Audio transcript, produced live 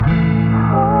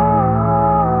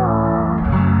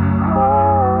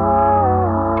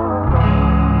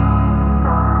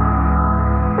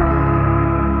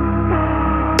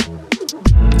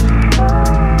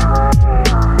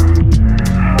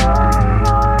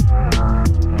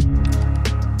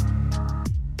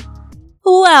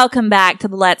Welcome back to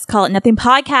the Let's Call It Nothing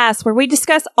podcast, where we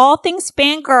discuss all things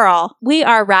fangirl. We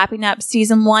are wrapping up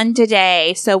season 1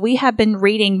 today, so we have been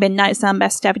reading Midnight Sun by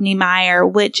Stephenie Meyer,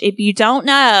 which, if you don't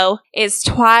know, is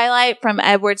Twilight from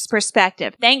Edward's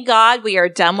perspective. Thank God we are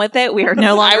done with it. We are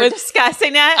no longer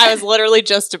discussing it. I was literally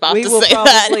just about to say that. We will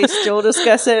probably still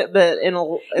discuss it, but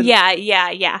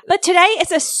Yeah. But today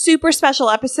it's a super special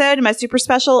episode, and by super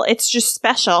special, it's just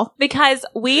special because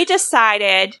we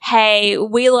decided, hey,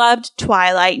 we loved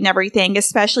Twilight and everything,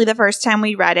 especially the first time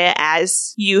we read it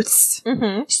as youths.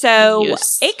 Mm-hmm. So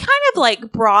Yes. it kind of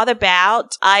like brought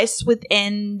about us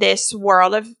within this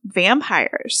world of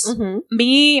vampires. Mm-hmm.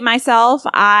 Me, myself,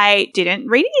 I didn't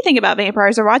read anything about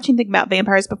vampires or watch anything about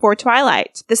vampires before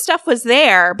Twilight. The stuff was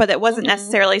there, but it wasn't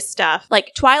necessarily stuff.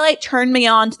 Like, Twilight turned me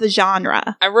on to the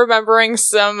genre. I'm remembering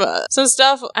some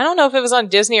stuff. I don't know if it was on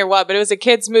Disney or what, but it was a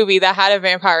kid's movie that had a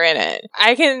vampire in it.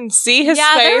 I can see his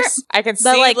face. I can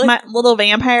see My little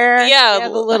vampire. Yeah, the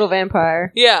little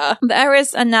vampire. Yeah. There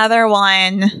was another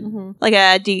one, like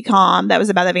a DCOM that was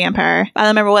about a vampire. I don't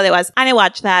remember what it was. I didn't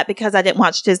watch that because I didn't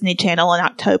watch Disney Channel in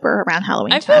October around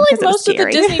Halloween I time. feel like because it was most of the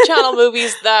scary. Disney Channel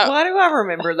movies that Why do I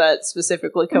remember that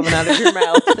specifically coming out of your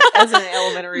mouth as an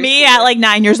elementary Me school? at like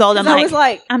 9 years old, I'm I was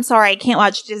like, I'm sorry, I can't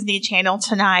watch Disney Channel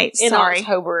tonight. in Sorry.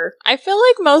 October. I feel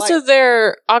like most Like- of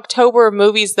their October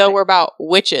movies though were about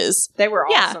witches. They were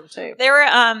Yeah. awesome too. There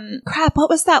were, crap, what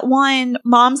was that one?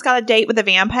 Mom's Got a Date with a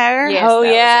Vampire? Yes, Oh that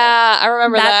was yeah, I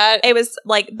remember that. It was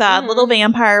like the little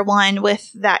vampire one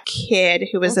with that kid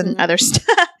who was in other stuff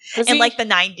Was in he- like the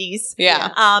 90s. Yeah.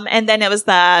 And then it was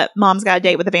the Mom's Got a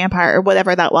Date with a Vampire or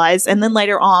whatever that was. And then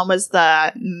later on was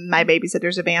the My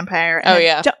Babysitter's a Vampire. And Oh, then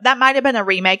yeah. that might have been a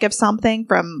remake of something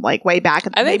from like way back.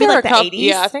 I think maybe there like were the a couple. 80s.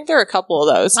 Yeah, I think there were a couple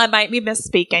of those. I might be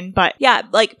misspeaking, but yeah,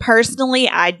 like personally,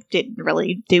 I didn't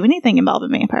really do anything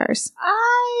involving vampires.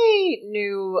 I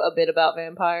knew a bit about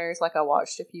vampires. Like, I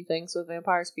watched a few things with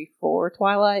vampires before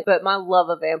Twilight, but my love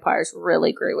of vampires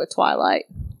really grew with Twilight.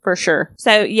 For sure.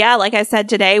 So yeah, like I said,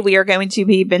 today we are going to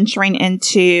be venturing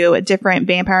into different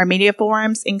vampire media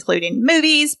forums, including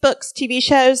movies, books, TV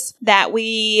shows that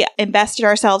we invested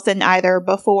ourselves in either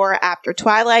before or after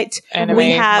Twilight. Anime,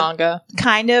 we have manga.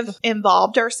 kind of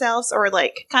involved ourselves or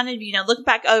like kind of, look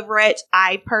back over it.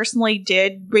 I personally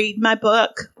did read my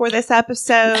book for this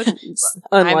episode.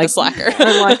 I'm the slacker.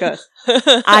 Unlike us.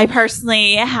 I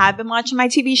personally have been watching my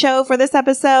TV show for this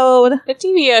episode. The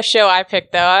TV show I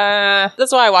picked, though,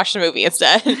 that's why I watched the movie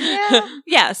instead.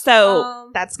 Yeah, so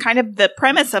that's kind of the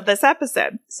premise of this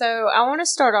episode. So I want to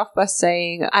start off by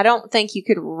saying I don't think you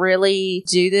could really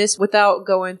do this without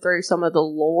going through some of the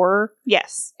lore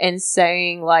Yes. and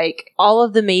saying like all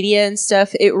of the media and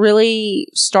stuff. It really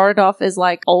started off as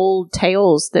like old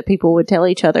tales that people would tell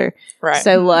each other. Right.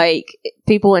 So like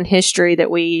people in history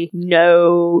that we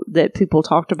know that people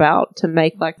talked about to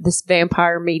make like this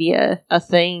vampire media a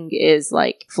thing is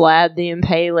like Vlad the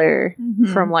Impaler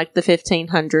from like the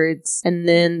 1500s. And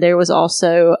then there was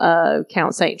also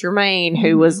Count Saint Germain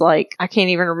who was like, I can't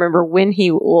even remember when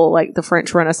like the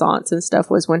French Renaissance and stuff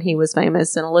was when he was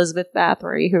famous, and Elizabeth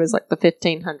Bathory who was like the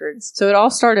 1500s. So it all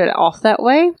started off that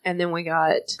way, and then we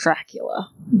got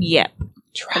Dracula. Yep.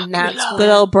 And that's Good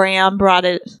old Bram brought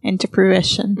it into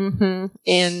fruition.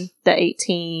 in the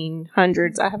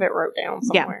 1800s. I have it wrote down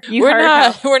somewhere. You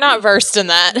we're not versed in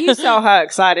that. You saw how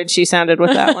excited she sounded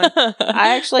with that one.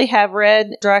 I actually have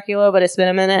read Dracula, but it's been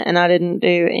a minute, and I didn't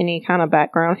do any kind of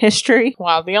background history.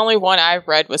 Wow, the only one I've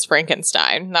read was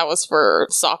Frankenstein. That was for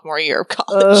sophomore year of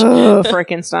college. Ugh,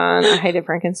 Frankenstein. I hated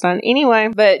Frankenstein. Anyway,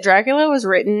 but Dracula was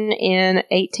written in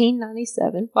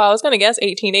 1897. Well, I was going to guess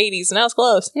 1880s, and that was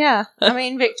close. Yeah. I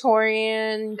mean,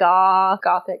 Victorian,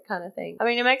 Gothic kind of thing. I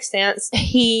mean, it makes sense.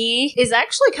 He is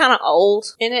actually kind of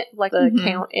old in it, like the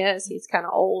Count is. He's kind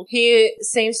of old. He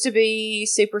seems to be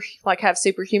have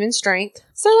superhuman strength.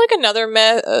 So, like, another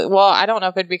myth, well, I don't know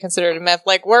if it'd be considered a myth,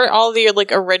 like, were all the,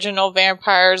 like, original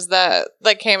vampires that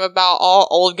came about all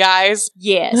old guys?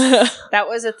 Yes. That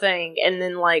was a thing. And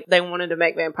then, like, they wanted to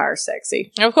make vampires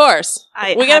sexy. Of course.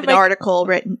 I We have gotta an article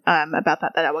written about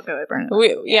that I will go over.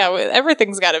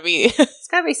 Everything's got to be. It's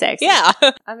gotta be sexy. Yeah.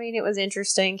 I mean, it was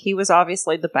interesting. He was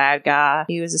obviously the bad guy.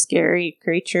 He was a scary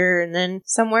creature. And then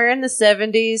somewhere in the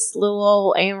 70s, little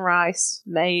old Anne Rice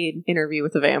made Interview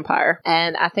with a Vampire.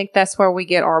 And I think that's where we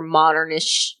get our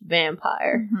modernish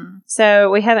vampire. So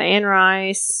we have Anne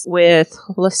Rice with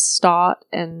Lestat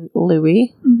and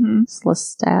Louis. It's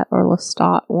Lestat or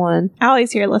Lestat one. I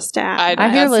always hear Lestat. I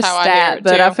hear that's how I hear Lestat, it,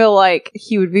 but too. I feel like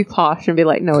he would be posh and be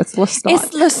like, no, it's Lestat.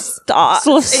 It's Lestat. It's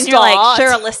Lestat. And you're like,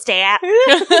 sure,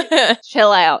 Lestat.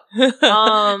 Chill out.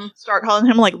 Start calling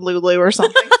him like Lulu or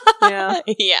something. Yeah.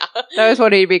 Yeah. That was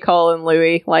what he'd be calling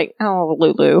Louis. Like, oh,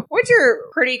 Lulu. Which are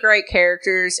pretty great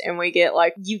characters, and we get,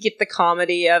 like, you get the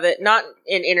comedy of it. Not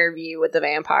in Interview with the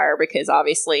Vampire, because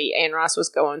obviously Anne Rice was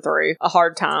going through a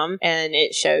hard time, and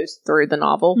it shows through the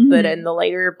novel. Mhm. But in the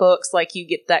later books, like, you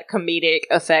get that comedic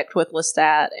effect with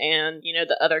Lestat and, you know,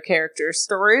 the other characters.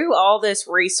 Through all this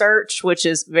research, which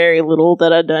is very little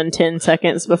that I'd done 10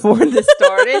 seconds before this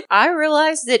started, I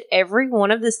realized that every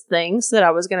one of these things that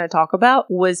I was going to talk about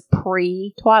was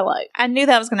pre-Twilight. I knew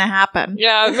that was going to happen.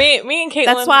 Yeah, me and Caitlin.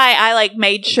 That's why I like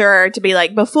made sure to be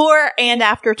like before and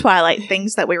after Twilight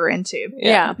things that we were into.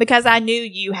 Yeah. Because I knew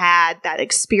you had that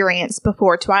experience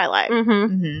before Twilight.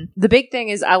 Mm-hmm. The big thing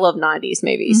is I love 90s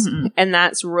movies. Mhm. And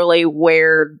that's really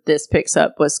where this picks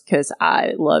up, was because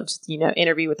I loved, you know,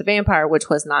 Interview with the Vampire, which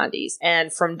was 90s.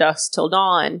 And From Dusk Till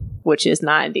Dawn, which is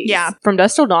 90s. Yeah. From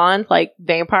Dusk Till Dawn, like,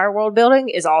 vampire world building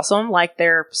is awesome. Like,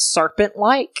 they're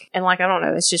serpent-like. And, like, I don't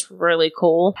know, it's just really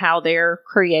cool how they're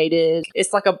created.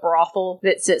 It's like a brothel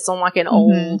that sits on, like, an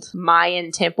old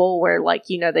Mayan temple where, like,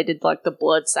 you know, they did, like, the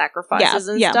blood sacrifices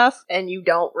and stuff. And you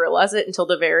don't realize it until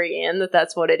the very end that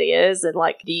that's what it is. And,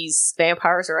 like, these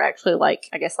vampires are actually, like,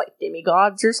 I guess, like,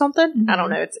 demigods or something. I don't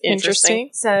know. It's interesting.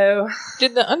 So,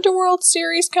 Did the Underworld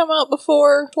series come out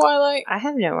before Twilight? I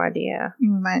have no idea.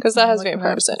 Because that has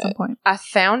vampires in it. Point. I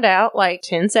found out like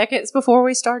 10 seconds before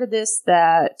we started this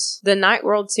that the Night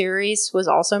World series was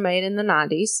also made in the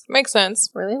 90s. Makes sense.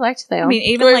 Really liked them. I mean,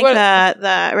 even Wait, like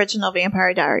the original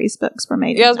Vampire Diaries books were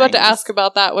made. Yeah, I in was about the to 90s. ask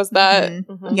about that. Was that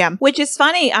Mhm. Yeah, which is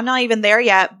funny. I'm not even there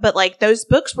yet, but like those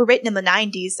books were written in the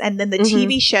 90s, and then the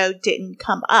TV show didn't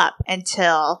come up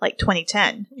until like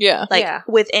 2010. yeah? Like Yeah.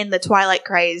 within the Twilight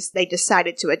craze, they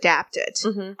decided to adapt it,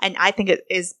 Mhm. and I think it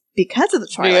is because of the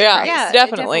Twilight Yeah. craze. Yeah,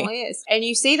 definitely. It definitely is. And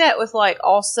you see that with like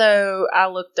also I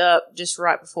looked up just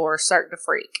right before Cirque du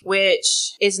Freak,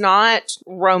 which is not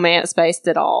romance based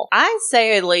at all. I'd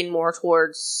say it lean more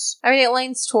towards it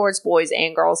leans towards boys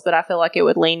and girls, but I feel like it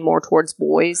would lean more towards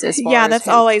boys as far Yeah, as that's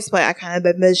who- always what I kind of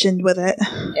envisioned with it.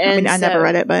 I mean, I never so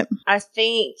read it, but I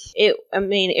think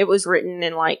it was written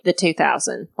in like the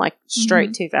 2000, like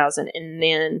straight 2000, and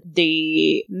then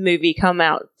the movie come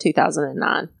out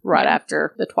 2009, right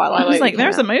after the Twilight. I was movie like, came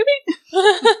 "There's out. a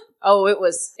movie." Oh, it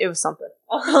was something.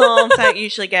 That's how it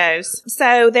usually goes.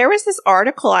 So there was this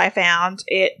article I found.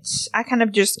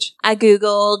 I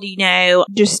Googled, you know,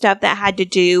 just stuff that had to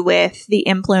do with the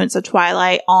influence of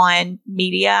Twilight on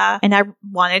media. And I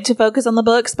wanted to focus on the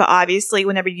books, but obviously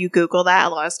whenever you Google that, a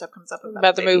lot of stuff comes up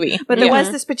About the movie. But there Yeah.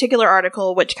 was this particular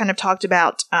article which kind of talked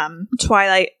about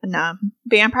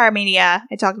vampire media.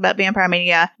 It talked about vampire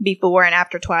media before and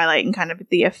after Twilight and kind of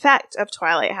the effect of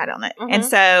Twilight had on it. Mhm. And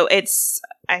so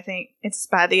I think it's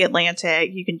by The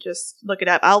Atlantic. You can just look it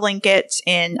up. I'll link it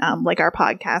in like our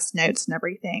podcast notes and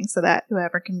everything so that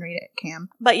whoever can read it can.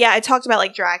 But yeah, it talked about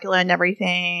like Dracula and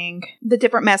everything, the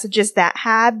different messages that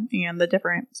had, and the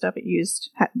different stuff it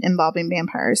used involving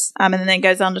vampires. And then it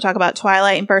goes on to talk about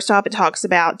Twilight. And first off, it talks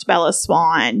about Bella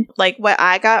Swan. Like what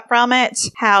I got from it,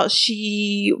 how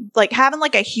she, like having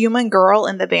like a human girl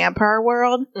in the vampire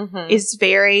world is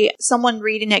someone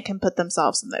reading it can put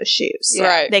themselves in those shoes.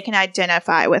 Right. They can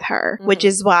identify with her, which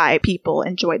is why people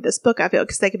enjoyed this book, I feel,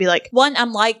 because they could be like, one,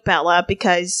 I'm like Bella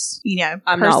because,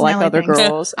 I'm not like other things.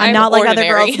 girls. I'm not like other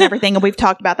girls and everything, and we've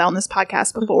talked about that on this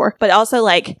podcast before. But also,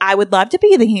 like, I would love to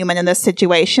be the human in this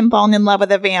situation, falling in love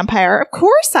with a vampire. Of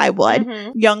course I would.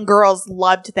 Young girls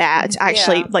loved that.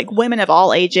 Actually, like, women of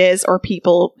all ages or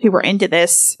people who were into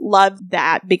this loved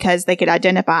that because they could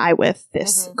identify with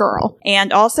this girl.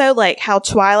 And also, like, how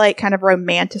Twilight kind of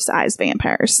romanticized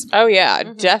vampires. Oh yeah,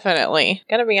 definitely.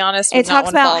 Gotta be honest. It talks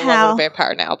about fall in love with a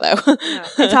vampire now, though.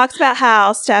 It talks about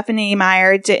how Stephanie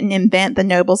Meyer didn't invent the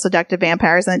noble, seductive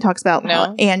vampires, and it talks about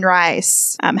how Anne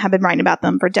Rice had been writing about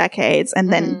them for decades.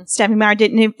 And then Stephanie Meyer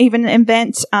didn't even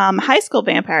invent high school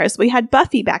vampires. We had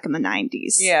Buffy back in the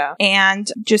 90s. Yeah. And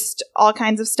just all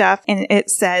kinds of stuff. And it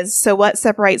says, so what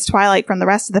separates Twilight from the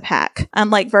rest of the pack?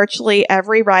 Unlike virtually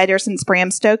every writer since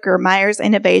Bram Stoker, Meyer's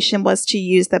innovation was to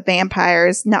use the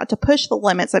vampires not to push the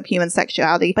limits of human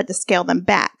sexuality, but to scale them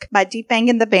back. By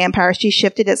defanging the vampire, she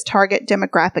shifted its target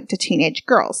demographic to teenage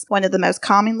girls, one of the most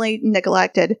commonly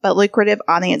neglected but lucrative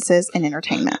audiences in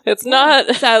entertainment. It's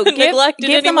not So neglected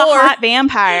give them anymore. a hot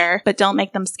vampire, but don't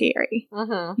make them scary.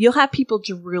 You'll have people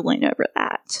drooling over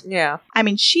that. Yeah. I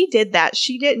mean, she did that.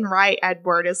 She didn't write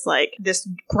Edward as like this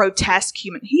grotesque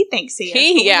human. He thinks he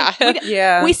is.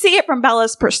 Yeah. We see it from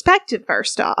Bella's perspective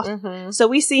first off. So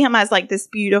we see him as like this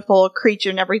beautiful creature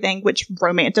and everything, which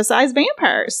romanticized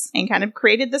vampires and kind of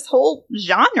created this whole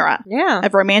genre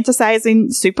of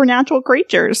romanticizing supernatural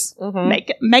creatures.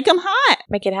 Make them hot.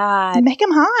 Make it hot. Make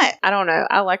them hot. I don't know.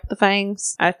 I like the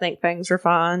fangs. I think fangs are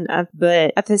fun.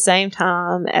 But at the same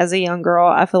time, as a young girl,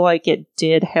 I feel like it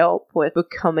did help with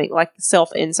becoming like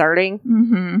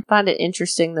self-inserting. Find it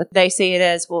interesting that they see it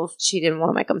as, well, she didn't want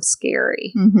to make them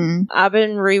scary. I've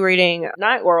been rereading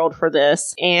Night World for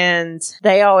this, and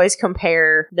they always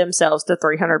compare themselves to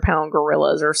 300-pound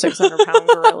gorillas or 600-pound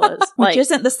gorillas. Which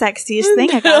isn't the sexiest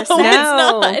thing, I gotta say.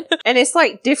 No. It's not. And it's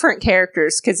like different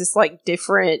characters because it's like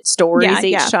different stories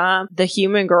each time. The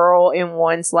human girl in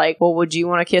one's like, well, would you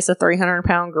want to kiss a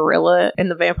 300-pound gorilla? And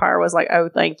the vampire was like, oh,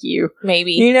 thank you.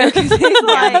 Maybe. You know,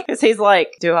 because he's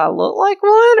like, do I look like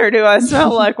one or do I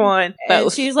smell like one?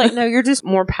 And she's like, no, you're just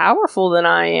more powerful than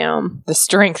I am. The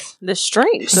strength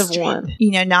of one.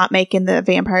 You know, not making the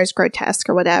vampires grotesque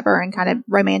or whatever and kind of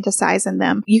romanticizing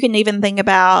them. You can even think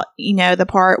about, you know, the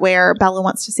part where Bella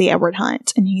wants to see Edward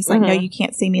Hunt and he's like, no, you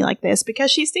can't see me like this,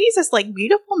 because she sees this like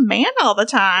beautiful man all the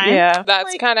time. Yeah.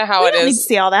 That's kind of how it is. Need to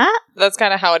see all that. That's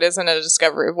kind of how it is in A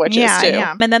Discovery of Witches too.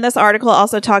 Yeah. And then this article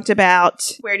also talked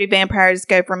about where do vampires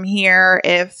go from here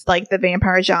if like the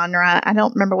vampire genre, I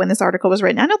don't remember when this article was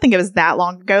written. I don't think it was that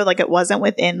long ago. Like it wasn't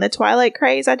within the Twilight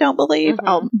craze, I don't believe.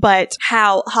 But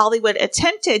how Hollywood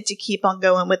attempted to keep on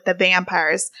going with the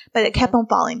vampires, but it kept on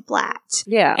falling flat.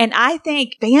 Yeah. And I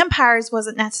think vampires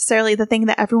wasn't necessarily the thing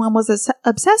that everyone was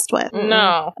obsessed with.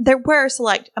 No. There were a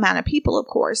select amount of people, of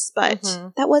course, but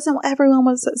that wasn't what everyone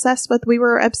was obsessed with. We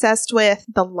were obsessed with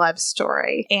the love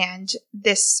story and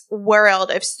this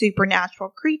world of supernatural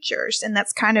creatures. And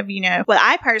that's kind of, you know, what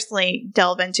I personally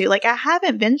delve into. Like, I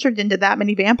haven't ventured into that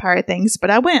many vampire things, but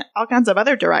I went all kinds of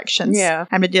other directions. Yeah.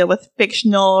 I'm to deal with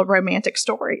fictional romantic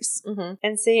stories.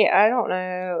 And see, I don't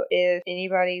know if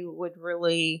anybody would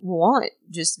really want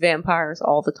just vampires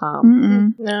all the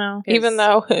time. No. Even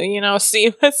though, you know,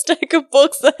 see a stack of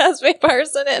books that has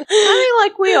vampires in it. I mean,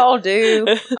 like we all do.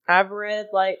 I've read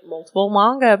like multiple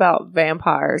manga about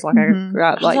vampires. Like I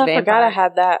got like I forgot I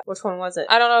had that. Which one was it?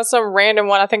 I don't know, some random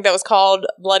one. I think that was called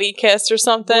Bloody Kiss or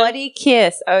something. Bloody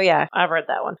Kiss. Oh yeah, I've read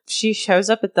that one. She shows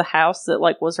up at the house that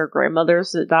like was her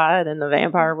grandmother's that died, and the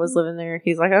vampire was living there.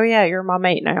 He's like, "Oh yeah, you're my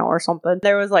mate now," or something.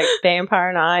 There was like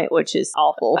Vampire Night, which is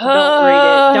awful. Don't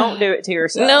read it. Don't do it to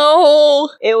yourself. No,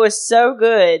 it was so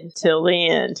good till the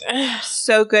end.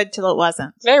 So good till it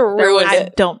wasn't. They ruined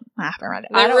it. I haven't read it.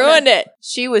 They ruined it.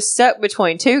 She was stuck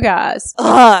between two guys.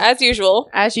 As usual.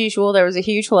 As usual, there was a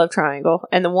huge love triangle.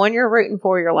 And the one you're rooting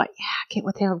for, you're like, yeah, get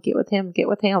with him, get with him, get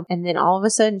with him. And then all of a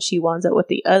sudden, she winds up with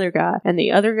the other guy. And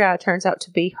the other guy turns out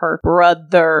to be her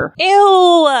brother.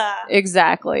 Ew.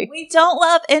 Exactly. We don't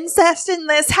love incest in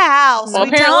this house. Well,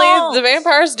 apparently the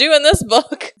vampires do in this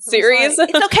book series. Like,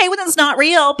 it's okay when it's not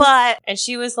real, but... And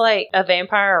she was like a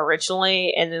vampire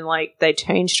originally, and then like they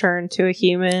changed her into a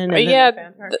human. And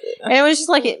and it was just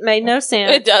like, it made no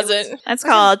sense. It doesn't. That's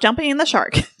called jumping in the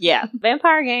shark. Yeah.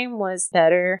 Vampire Game was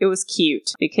better. It was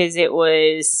cute because it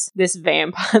was this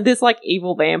vampire, this like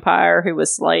evil vampire who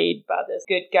was slayed by this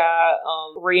good guy,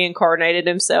 reincarnated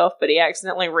himself, but he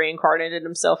accidentally reincarnated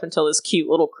himself into this cute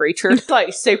little creature.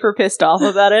 Like super pissed off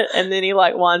about it. And then he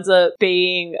like winds up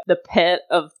being the pet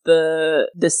of the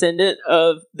descendant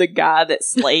of the guy that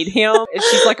slayed him. And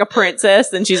she's like a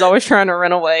princess and she's always trying to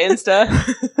run away and stuff.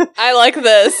 I like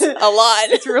this a lot.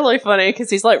 It's really funny because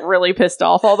he's like really pissed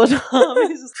off all the time.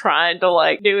 He's just trying to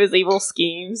like do his evil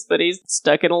schemes, but he's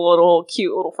stuck in a little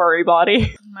cute little furry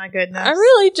body. My goodness. I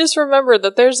really just remembered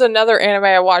that there's another anime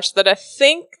I watched that I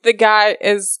think the guy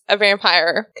is a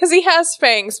vampire because he has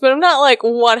fangs, but I'm not like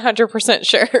 100%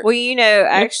 sure. Well, you know,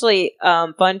 actually,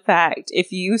 fun fact,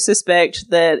 if you suspect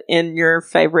that in your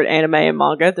favorite anime and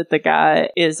manga that the guy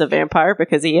is a vampire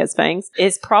because he has fangs,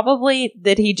 it's probably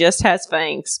that he just has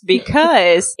fangs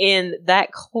because in that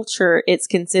culture it's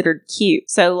considered cute.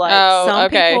 So like some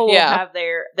people will have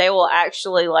they will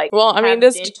actually like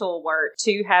this dental work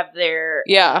to have their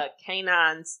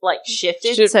canines like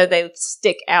shifted so they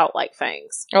stick out like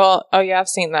fangs. Well, I've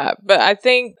seen that, but I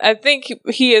think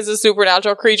he is a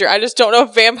supernatural creature. I just don't know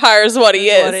if vampire is what he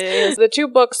is. The two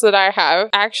books that I have,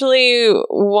 actually,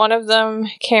 one of them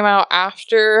came out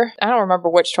after, I don't remember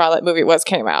which Twilight movie it was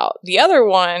came out. The other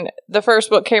one, the first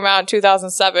book came out in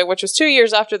 2007, which was 2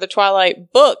 years after the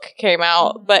Twilight book came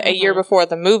out, but a year before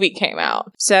the movie came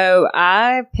out. So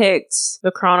I picked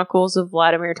The Chronicles of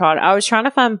Vladimir Todd. I was trying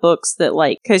to find books that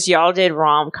like, because y'all y'all did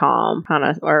rom-com kind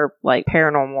of, or like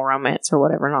paranormal romance or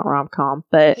whatever, not rom-com,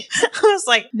 but I was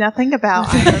like, nothing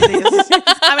about either of these.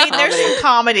 I mean, there's some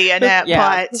comedy in it,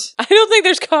 Yeah. but I don't think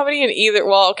there's comedy in either.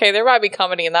 Well, okay, there might be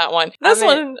comedy in that one. This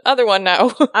other one,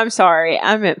 no. I'm sorry,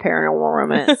 I meant paranormal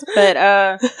romance.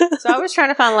 But so I was trying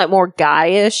to find like more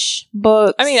guy-ish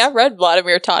books. I mean, I've read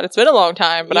Vladimir Todd. It's been a long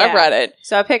time, but I've Yeah. read it.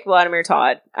 So I picked Vladimir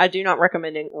Todd. I do not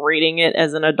recommend reading it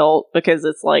as an adult because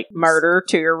it's like murder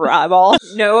to your eyeball.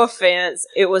 No offense.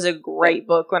 It was a great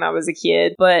book when I was a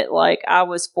kid, but like I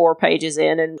was 4 pages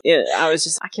in and I was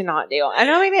just, I cannot deal. And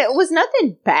I mean, it was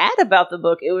nothing bad about the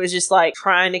book. It was just like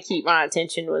trying to keep my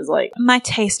attention was like, my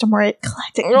taste are more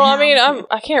eclectic. Well, I mean, now.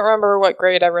 I can't remember what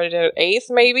grade I read it.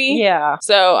 8th, maybe? yeah.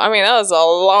 So, I mean, that was a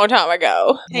long time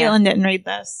ago. Caitlin didn't read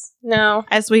this. No.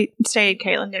 As we stated,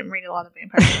 Caitlin didn't read a lot of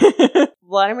vampires.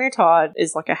 Vladimir Todd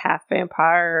is like a half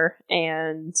vampire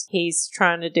and he's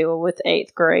trying to deal with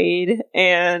 8th grade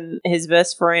and his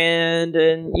best friend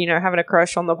and, you know, having a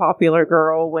crush on the popular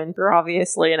girl when you're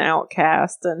obviously an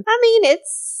outcast. And I mean,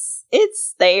 it's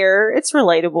there. It's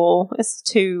relatable. It's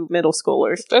 2 middle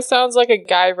schoolers. That sounds like a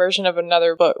guy version of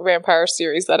another book vampire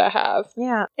series that I have.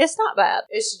 Yeah, it's not bad.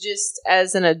 It's just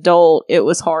as an adult, it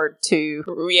was hard to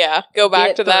Yeah, go back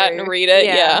get to that through. and read it.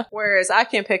 Yeah. Whereas I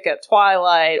can pick up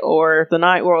Twilight or the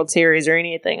Night World series or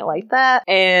anything like that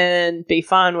and be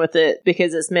fine with it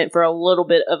because it's meant for a little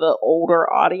bit of an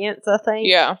older audience, I think.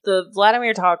 Yeah. The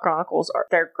Vladimir Todd Chronicles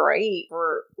they're great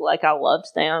for like I loved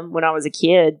them when I was a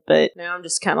kid, but now I'm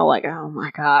just kind of like, oh my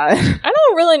god. I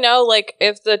don't really know, like,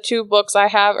 if the 2 books I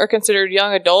have are considered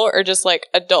young adult or just, like,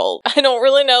 adult. I don't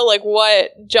really know, like,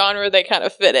 what genre they kind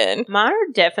of fit in. Mine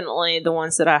are definitely the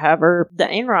ones that I have are the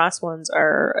Anne Rice ones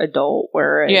are adult,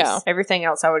 whereas everything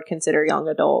else I would consider young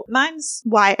adult. Mine's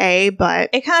YA,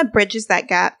 but it kind of bridges that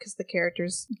gap because the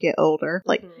characters get older.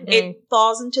 Like, it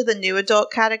falls into the new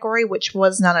adult category, which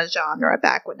was not a genre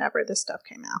back whenever this stuff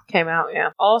came out. Yeah.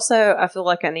 Also, I feel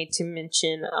like I need to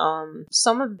mention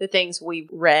some of the things we've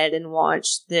read and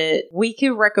watched that we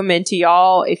could recommend to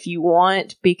y'all if you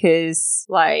want, because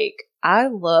like I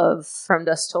love From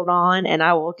Dusk Till Dawn, and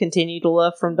I will continue to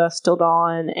love From Dusk Till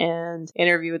Dawn and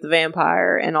Interview with the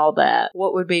Vampire and all that.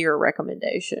 What would be your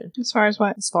recommendation? As far as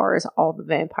what? As far as all the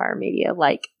vampire media,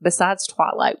 like besides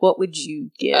Twilight, what would you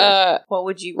give? What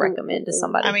would you recommend to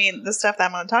somebody? I mean, the stuff that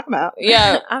I'm going to talk about.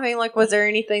 Yeah. I mean, like, was there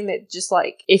anything that just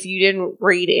like, if you didn't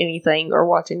read anything or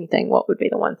watch anything, what would be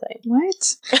the one thing?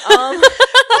 What?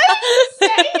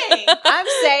 I'm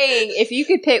saying if you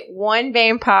could pick one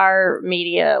vampire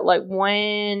media, like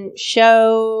one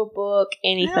show, book,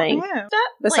 anything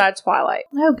besides Twilight.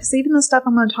 No, because even the stuff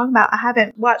I'm going to talk about, I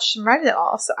haven't watched and read it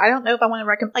all, so I don't know if I want to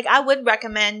recommend. Like, I would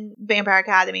recommend Vampire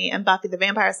Academy and Buffy the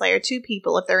Vampire Slayer to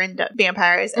people if they're into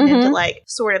vampires and into like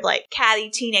sort of like catty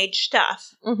teenage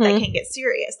stuff that can get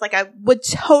serious. Like, I would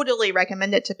totally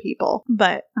recommend it to people,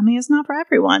 but I mean, it's not for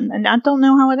everyone, and I don't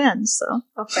know how it ends. So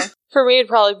Okay. For me, it'd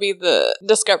probably be the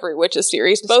Discovery Witches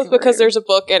series, both because there's a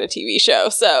book and a TV show,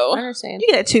 so. I understand. you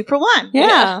get a 2 for 1.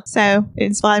 Yeah. So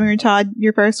is Vladimir Todd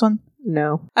your first one?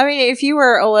 No. I mean, if you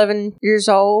were 11 years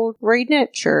old reading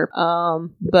it, sure.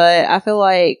 But I feel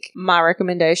like my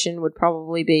recommendation would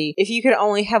probably be, if you could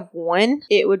only have one,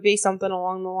 it would be something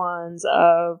along the lines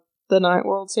of the Night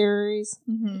World series.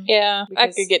 Mm-hmm. Yeah, I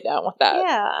Because- could get down with that.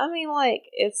 Yeah, I mean, like,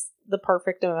 it's the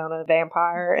perfect amount of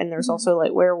vampire, and there's also,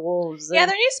 like, werewolves. Yeah, and-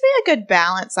 there needs to be a good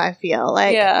balance, I feel.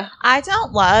 Like, yeah. I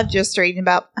don't love just reading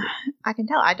about, I can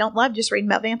tell, I don't love just reading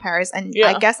about vampires. And Yeah.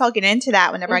 I guess I'll get into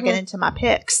that whenever I get into my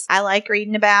picks. I like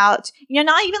reading about,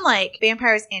 not even like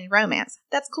vampires in romance.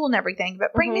 That's cool and everything.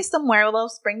 But bring me some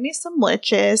werewolves, bring me some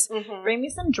witches, bring me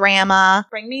some drama,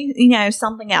 bring me,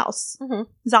 something else.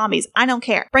 Zombies. I don't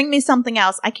care. Bring me something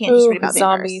else. I can't just read about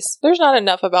vampires. zombies. There's not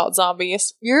enough about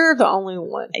zombies. You're the only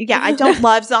one. Yeah, I don't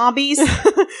love zombies,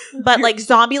 but like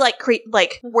zombie like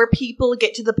where people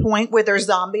get to the point where they're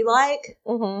zombie like,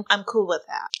 I'm cool with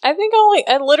that.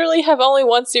 I literally have only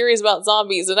one series about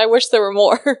zombies, and I wish there were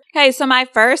more. Okay, so my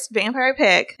first vampire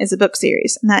pick is a book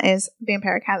series, and that is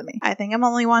Vampire Academy. I think I'm the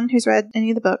only one who's read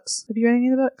any of the books. Have you read any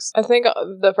of the books? I think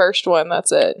the first one,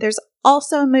 that's it. There's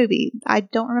also a movie. I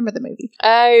don't remember the movie.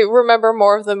 I remember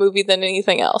more of the movie than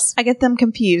anything else. I get them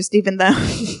confused, even though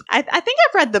I think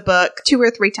I've read the book 2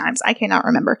 or 3 times. I cannot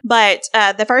remember. But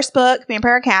the first book,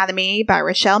 Vampire Academy by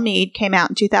Rochelle Mead, came out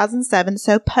in 2007.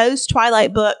 So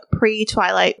post-Twilight book,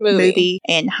 pre-Twilight movie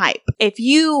and hype. If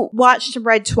you watched and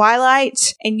read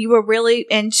Twilight and you were really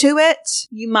into it,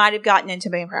 you might have gotten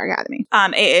into Vampire Academy.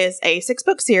 It is a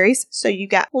 6-book series, so you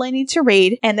got plenty to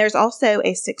read. And there's also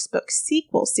a 6-book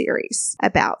sequel series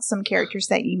about some characters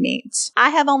that you meet. I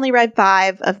have only read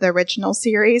 5 of the original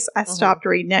series. I stopped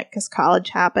reading it because college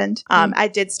happened. I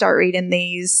did start reading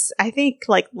these, I think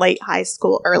like late high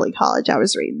school, early college, I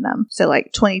was reading them. So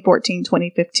like 2014,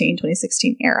 2015,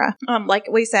 2016 era. Like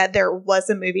we said, there was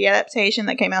a movie adaptation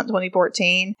that came out in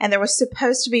 2014 and there was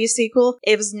supposed to be a sequel.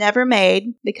 It was never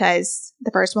made because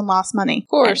the first one lost money. Of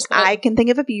course. I can think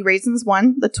of a few reasons.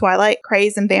 One, the Twilight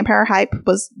craze and vampire hype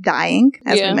was dying,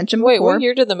 as we mentioned before. Wait, what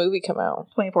year did the movie come out?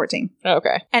 2014.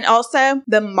 Okay. And also,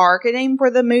 the marketing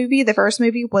for the movie, the first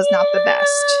movie, was not the best.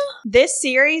 This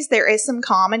series, there is some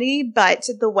comedy, but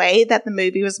the way that the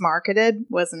movie was marketed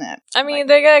wasn't it. I mean,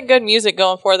 they got good music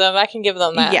going for them. I can give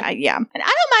them that. Yeah. And I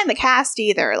don't mind the cast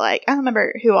either. Like, I don't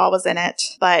remember who all was in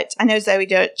it, but I know Zoe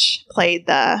Deutsch played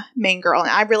the main girl, and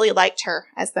I really liked her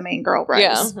as the main girl, Rose.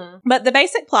 Yeah. Mm-hmm. But the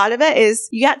basic plot of it is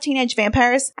you got teenage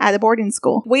vampires at a boarding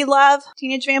school. We love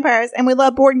teenage vampires, and we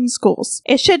love boarding schools.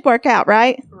 It should work out,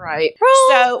 right? Right.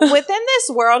 So, within this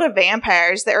world of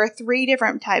vampires, there are 3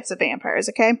 different types of vampires,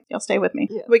 okay? You'll stay with me.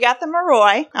 Yeah. We got the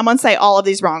Moroi. I'm going to say all of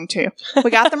these wrong, too.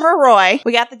 We got the Moroi,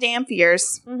 we got the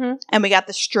Dampiers, and we got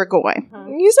the Strigoi.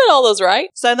 You said all those right.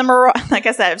 So, the Moroi, like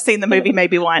I said, I've seen the movie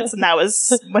maybe once, and that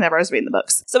was whenever I was reading the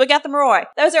books. So, we got the Moroi.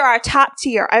 Those are our top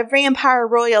tier, our vampire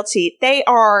royalty. They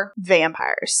are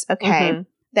vampires, okay?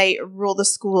 They rule the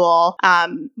school.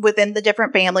 Within the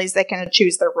different families, they kind of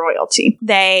choose their royalty.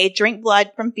 They drink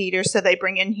blood from feeders, so they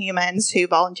bring in humans who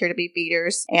volunteer to be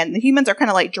feeders. And the humans are kind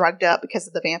of like drugged up because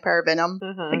of the vampire venom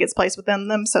that gets placed within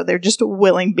them. So they're just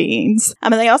willing beings.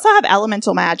 And they also have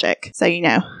elemental magic. So, you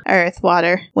know, earth,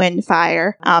 water, wind,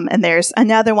 fire. And there's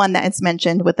another one that is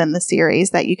mentioned within the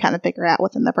series that you kind of figure out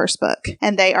within the first book.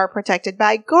 And they are protected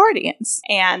by guardians.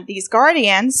 And these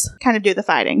guardians kind of do the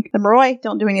fighting. The Moroi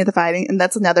don't do any of the fighting. And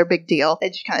that's another big deal. They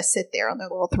just kind of sit there on their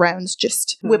little thrones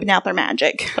just whipping out their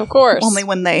magic. Of course. Only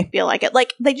when they feel like it.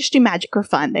 Like, they just do magic for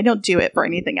fun. They don't do it for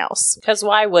anything else. Because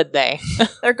why would they?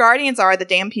 Their guardians are the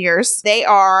Dampiers. They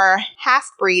are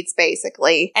half-breeds,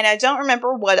 basically. And I don't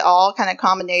remember what all kind of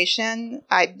combination.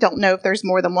 I don't know if there's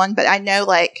more than one, but I know,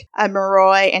 like, a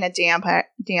Moroi and a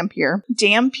Dampier.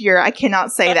 Dampier, I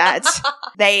cannot say that.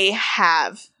 They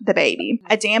have the baby.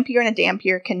 A Dampier and a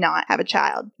Dampier cannot have a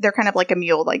child. They're kind of like a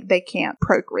mule. Like, they can't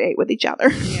procreate with each other.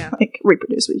 Yeah. Like,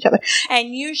 reproduce with each other.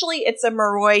 And usually it's a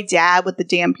Moroi dad with the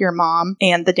Dampier mom,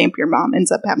 and the Dampier mom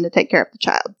ends up having to take care of the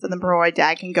child. So the Moroi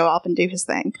dad can go off and do his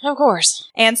thing. Of course.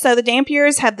 And so the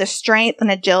Dampiers have the strength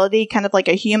and agility, kind of like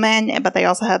a human, but they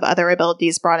also have other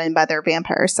abilities brought in by their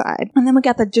vampire side. And then we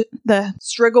got the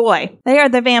Strigoi. They are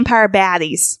the vampire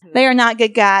baddies. They are not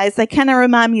good guys. They kind of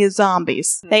remind me of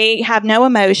zombies. They have no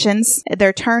emotions.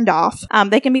 They're turned off.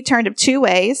 They can be turned of 2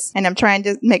 ways, and I'm trying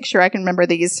to make sure I can remember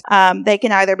these. They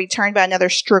can either be turned by another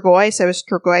Strigoi, so a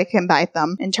Strigoi can bite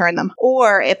them and turn them,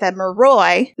 or if a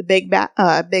Moroi, the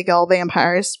big old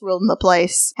vampires ruling the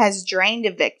place, has drained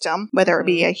a victim, whether it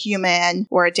be a human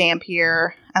or a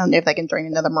Dampier. I don't know if they can drain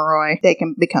another Moroi. They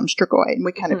can become Strigoi, and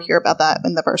we kind of hear about that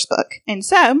in the first book. And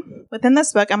so, within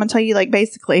this book, I'm going to tell you, like,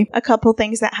 basically a couple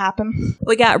things that happen.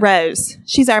 We got Rose.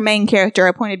 She's our main character,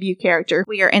 a point of view character.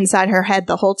 We are inside her head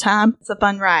the whole time. It's a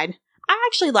fun ride. I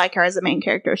actually like her as a main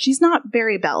character. She's not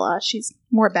very Bella. She's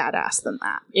more badass than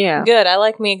that. Yeah. Good. I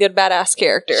like me a good badass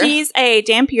character. She's a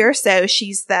Dampier, so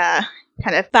she's the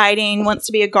kind of fighting, wants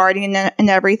to be a guardian and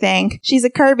everything. She's a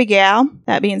curvy gal.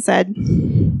 That being said,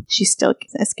 she's still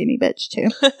a skinny bitch, too.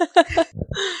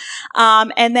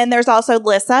 And then there's also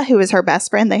Lissa, who is her best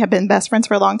friend. They have been best friends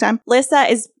for a long time. Lissa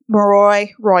is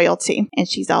Moroi royalty, and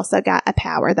she's also got a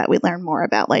power that we learn more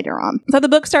about later on. So the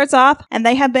book starts off, and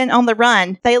they have been on the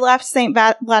run. They left St.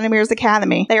 Vladimir's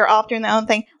Academy. They are off doing their own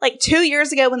thing. Like 2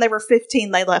 years ago when they were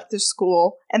 15, they left the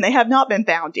school, and they have not been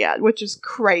found yet, which is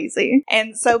crazy.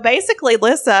 And so basically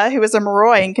Lissa, who is a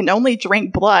Moroi and can only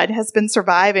drink blood, has been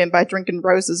surviving by drinking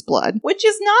Rose's blood, which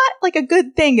is not like a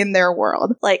good thing in their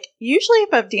world. Like, usually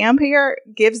if a Dampier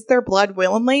gives their blood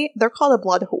willingly, they're called a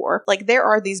blood whore. Like, there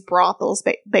are these brothels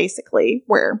basically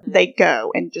where they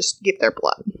go and just give their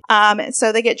blood.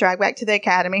 So they get dragged back to the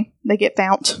academy. They get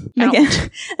found.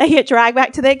 They get dragged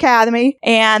back to the academy,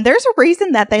 and there's a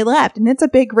reason that they left, and it's a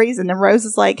big reason. And Rose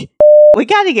is like, we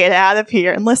got to get out of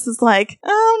here. And Lissa's like,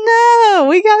 oh no,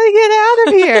 we got to get out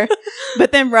of here.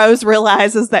 But then Rose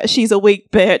realizes that she's a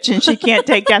weak bitch and she can't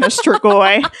take down a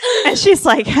Strigoi. And she's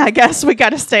like, I guess we got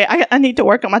to stay. I need to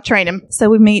work on my training. So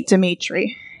we meet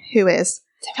Dimitri, who is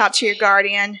top tier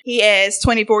guardian. He is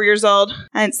 24 years old.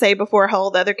 I didn't say before how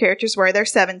old the other characters were. They're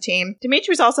 17.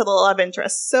 Dimitri's also the love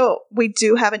interest, so we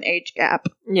do have an age gap.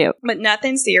 Yep. But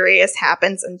nothing serious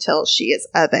happens until she is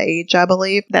of age, I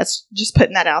believe. That's just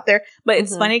putting that out there. But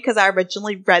it's funny because I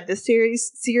originally read this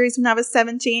series when I was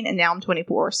 17, and now I'm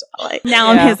 24. So now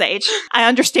I'm his age. I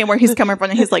understand where he's coming from,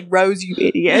 and he's like, Rose, you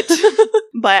idiot.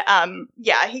 But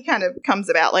yeah, he kind of comes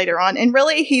about later on, and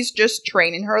really he's just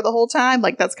training her the whole time.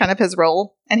 Like, that's kind of his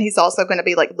role. And he's also going to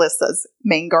be like Lissa's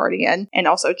main guardian and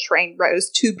also train Rose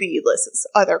to be Lissa's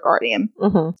other guardian.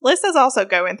 Lissa's also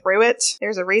going through it.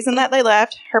 There's a reason that they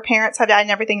left. Her parents have died and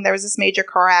everything. There was this major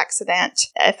car accident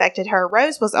that affected her.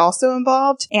 Rose was also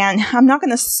involved. And I'm not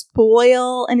going to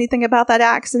spoil anything about that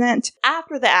accident.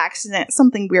 After the accident,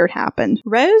 something weird happened.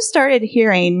 Rose started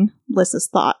hearing Lissa's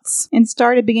thoughts and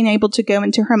started being able to go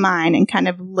into her mind and kind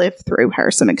of live through her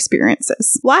some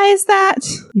experiences. Why is that?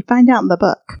 You find out in the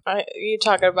book. You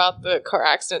talking about the car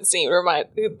accident scene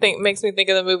makes me think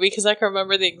of the movie because I can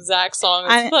remember the exact song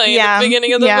that's playing at the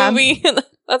beginning of the movie.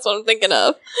 That's what I'm thinking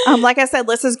of. Like I said,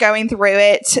 Lissa's going through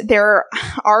it. There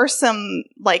are some,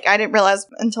 like, I didn't realize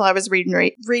until I was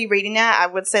rereading that, I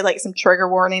would say, like, some trigger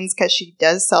warnings because she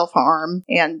does self-harm.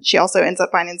 And she also ends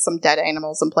up finding some dead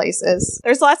animals in places.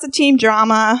 There's lots of teen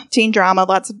drama,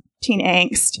 lots of teen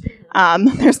angst.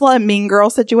 There's a lot of mean girl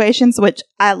situations, which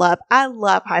I love. I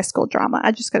love high school drama.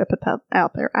 I just gotta put that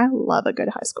out there. I love a good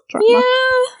high school drama.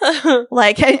 Yeah.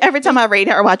 Like, every time I read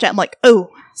it or watch it, I'm like,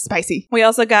 oh, spicy. We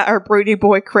also got our broody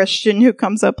boy Christian who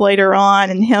comes up later on,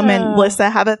 and him and Lissa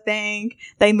have a thing.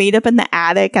 They meet up in the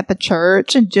attic at the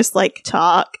church and just like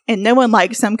talk, and no one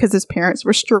likes him because his parents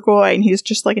were Strigoi and he's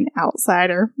just like an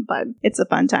outsider, but it's a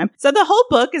fun time. So the whole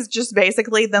book is just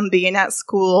basically them being at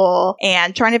school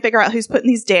and trying to figure out who's putting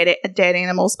these dead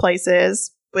animals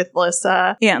places with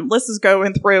Lissa, and Lissa's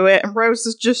going through it, and Rose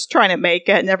is just trying to make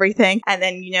it and everything. And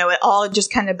then, it all just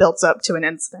kind of builds up to an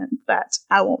incident that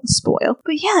I won't spoil.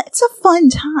 But yeah, it's a fun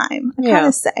time, I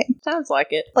gotta say. Sounds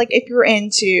like it. Like, if you're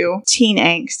into teen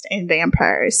angst and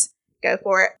vampires, go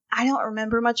for it. I don't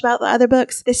remember much about the other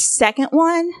books. The second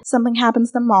one, something happens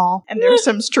to them all, and there's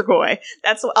some Strigoi.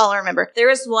 That's all I remember. There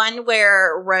is one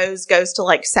where Rose goes to,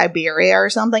 like, Siberia or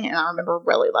something, and I remember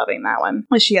really loving that one.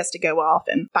 She has to go off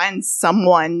and find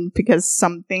someone because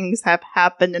some things have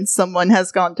happened and someone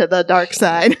has gone to the dark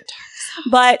side.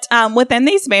 But within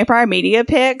these Vampire Media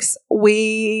picks,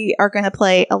 we are going to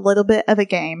play a little bit of a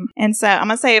game. And so I'm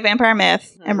going to say a vampire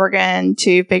myth, and we're going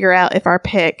to figure out if our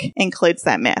pick includes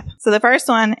that myth. So the first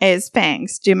one is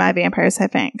fangs. Do my vampires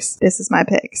have fangs? This is my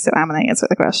pick, so I'm going to answer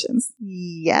the questions.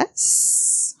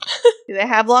 Yes. Do they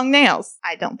have long nails?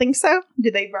 I don't think so.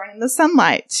 Do they burn in the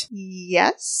sunlight?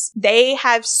 Yes. They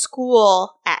have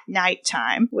school at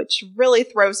nighttime, which really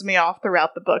throws me off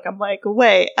throughout the book. I'm like,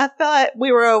 wait, I thought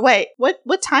we were awake.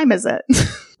 What time is it?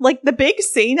 Like, the big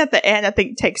scene at the end, I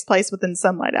think, takes place within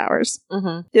sunlight hours.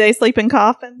 Do they sleep in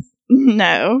coffins?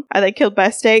 No. Are they killed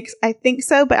by stakes? I think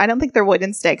so, but I don't think they're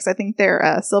wooden stakes. I think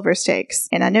they're silver stakes.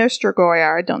 And I know Strigoi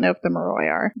are. I don't know if the Moroi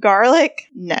are. Garlic?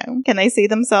 No. Can they see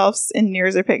themselves in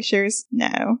mirrors or pictures?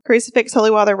 No. Crucifix,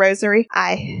 holy water, rosary?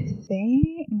 I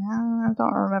think... No, I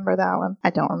don't remember that one.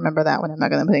 I'm not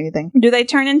going to put anything. Do they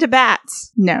turn into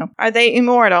bats? No. Are they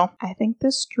immortal? I think the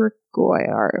Strigoi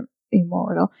are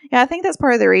immortal. Yeah, I think that's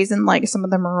part of the reason, like, some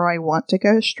of the Moroi want to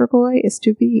go Strigoi is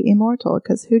to be immortal,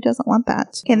 because who doesn't want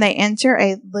that? Can they enter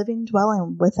a living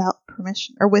dwelling without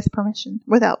permission? Or with permission?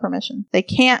 Without permission. They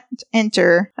can't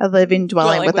enter a living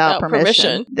dwelling without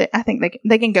permission. I think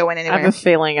they can go in anywhere. I have a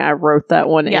feeling I wrote that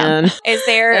one in. Is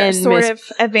there sort of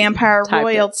a vampire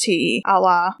royalty a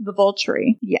la the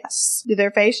Volturi? Yes. Do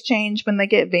their face change when they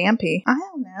get vampy? I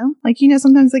don't know. Like,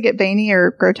 sometimes they get veiny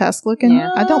or grotesque looking.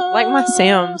 Yeah. I don't like my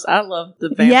Sims. I love the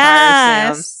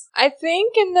vampire Sims. I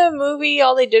think in the movie,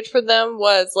 all they did for them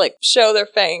was, like, show their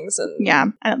fangs. Yeah,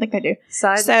 I don't think they do.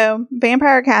 So,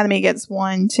 Vampire Academy gets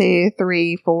 1, 2,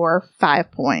 3, 4,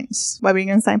 5 points. What were you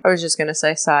going to say? I was just going to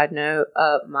say, side note,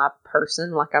 my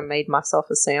person, like, I made myself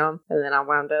a Sim, and then I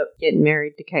wound up getting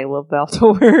married to Caleb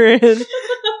Baltor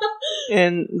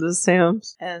in The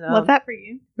Sims. And love that for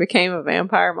you. Became a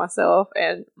vampire myself,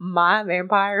 and my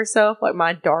vampire self, like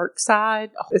my dark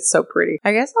side, it's so pretty.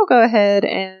 I guess I'll go ahead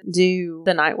and do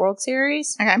the Night World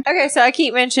series. Okay, so I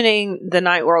keep mentioning the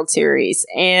Night World series,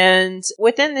 and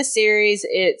within this series,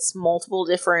 it's multiple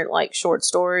different, like, short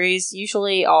stories,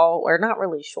 usually all, or not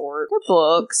really short, they're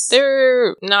books.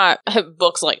 They're not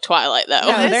books like Twilight, though.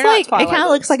 No, they're like, it kind of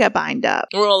looks like a bind up.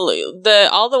 Well,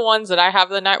 all the ones that I have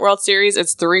the Night World series,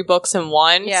 it's 3 books books in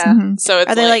one. Yeah. Mhm. So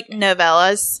it's Are they like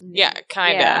novellas? yeah,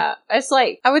 kind of. Yeah, it's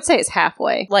like, I would say it's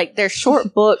halfway. Like, they're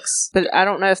short books, but I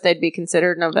don't know if they'd be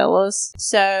considered novellas.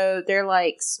 So they're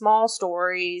like small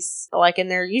stories, like, and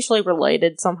they're usually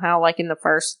related somehow. Like in the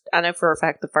first, I know for a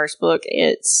fact the first book,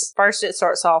 it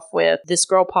starts off with this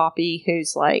girl Poppy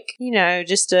who's like, you know,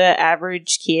 just a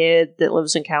average kid that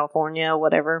lives in California,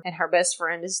 whatever. And her best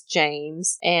friend is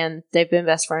James, and they've been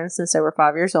best friends since they were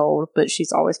 5 years old, but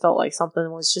she's always felt like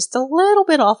something was just a little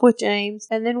bit off with James.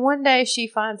 And then one day she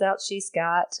finds out she's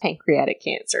got pancreatic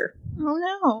cancer.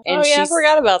 Oh no. And Oh yeah, I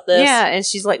forgot about this. Yeah, and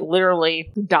she's like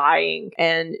literally dying.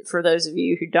 And for those of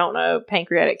you who don't know,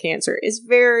 pancreatic cancer is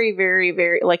very, very,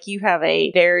 very, like, you have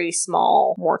a very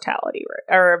small mortality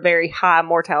rate, or a very high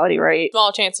mortality rate.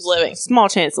 Small chance of living. Small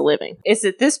chance of living. It's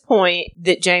at this point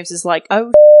that James is like,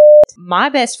 oh, my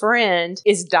best friend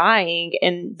is dying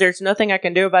and there's nothing I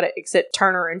can do about it except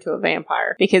turn her into a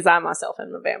vampire, because I myself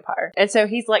am a vampire. And so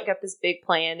he's like got this big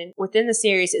plan, and within the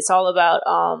series it's all about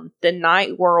the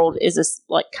Night World is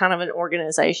like kind of an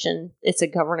organization. It's a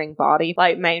governing body.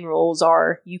 Like, main rules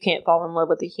are you can't fall in love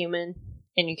with a human,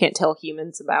 and you can't tell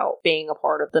humans about being a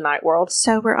part of the Night World.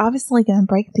 So we're obviously going to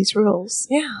break these rules.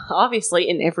 Yeah, obviously,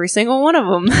 in every single one of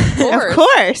them. Of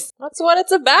course. That's what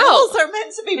it's about. Rules are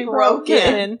meant to be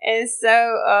broken. And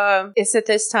so it's at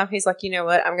this time he's like, you know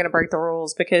what, I'm gonna break the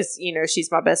rules because, you know,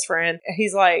 she's my best friend.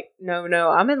 He's like, no,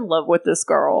 I'm in love with this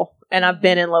girl, and I've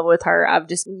been in love with her. I've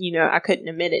just, you know, I couldn't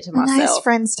admit it to myself. Nice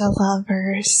friends to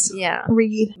lovers. Yeah.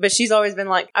 Read. But she's always been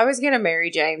like, I was gonna marry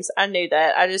James. I knew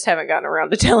that. I just haven't gotten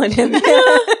around to telling him yet.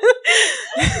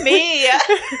 Me.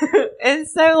 And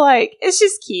so, like, it's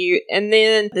just cute. And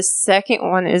then the second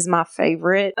one is my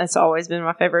favorite. It's always been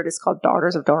my favorite. It's called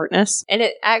Daughters of Darkness. And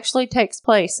it actually takes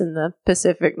place in the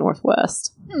Pacific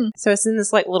Northwest. So it's in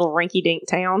this, like, little rinky-dink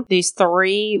town. These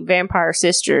 3 vampire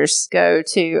sisters go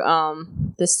to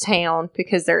this town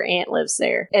because their aunt lives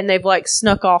there. And they've, like,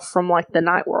 snuck off from, like, the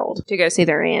Night World to go see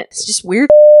their aunt. It's just weird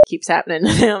keeps happening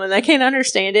to them, and they can't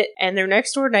understand it. And their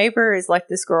next door neighbor is like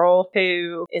this girl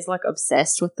who is like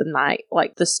obsessed with the night,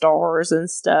 like the stars and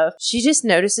stuff. She just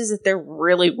notices that they're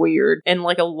really weird, and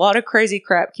like a lot of crazy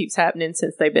crap keeps happening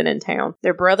since they've been in town.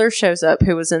 Their brother shows up,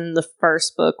 who was in the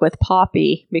first book with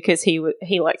Poppy, because he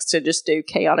likes to just do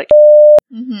chaotic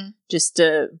just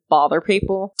to bother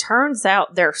people. Turns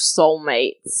out they're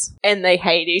soulmates, and they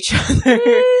hate each other.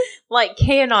 Like,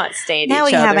 cannot stand now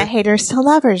each we other. have a haters to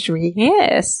lovers read.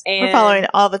 Yes. And We're following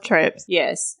all the tropes.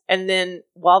 yes. And then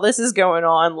while this is going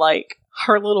on, like,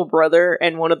 her little brother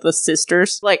and one of the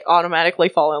sisters, like, automatically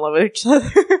fall in love with each other.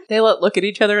 They look at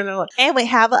each other and they're like, And we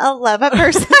have a love at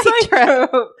first sight "It's like trope.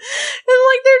 trope." And,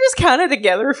 like, they're just kind of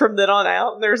together from then on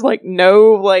out. And there's, like,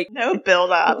 no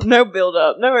build up. no build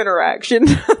up, no interaction.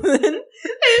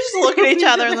 They just look at each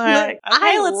other and they're like,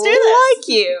 okay, let's do this. I like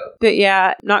you. But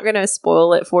yeah, not going to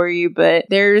spoil it for you, but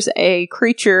there's a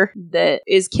creature that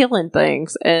is killing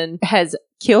things and has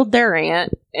killed their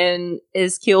aunt and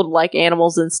is killed like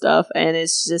animals and stuff, and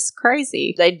it's just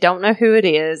crazy. They don't know who it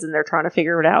is and they're trying to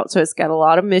figure it out, so it's got a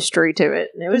lot of mystery to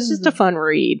it. And it was just a fun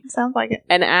read. Sounds like it.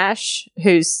 And Ash,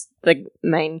 who's the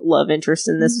main love interest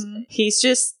in this, he's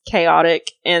just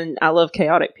chaotic, and I love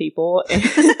chaotic people.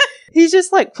 He's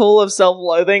just like full of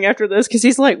self-loathing after this, because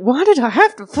he's like, why did I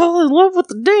have to fall in love with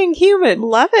the dang human?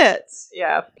 Love it.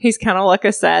 Yeah. He's kind of like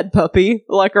a sad puppy,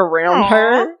 like around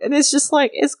her. And it's just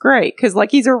like, it's great, because like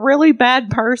he's a really bad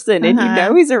person, and you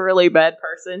know he's a really bad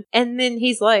person. And then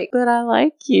he's like, but I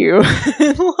like you.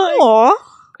 Like, Aww.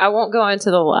 I won't go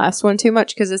into the last one too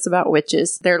much because it's about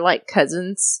witches. They're like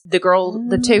cousins. The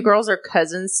 2 girls are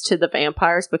cousins to the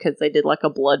vampires because they did like a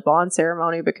blood bond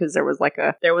ceremony, because there was like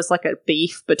a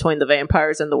beef between the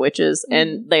vampires and the witches,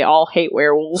 and they all hate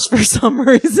werewolves for some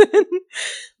reason.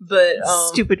 But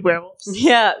stupid werewolves.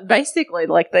 Yeah, basically,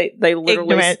 like they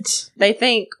literally Ignorant. they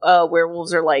think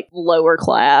werewolves are like lower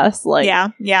class, like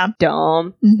Yeah.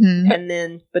 dumb. Mm-hmm. And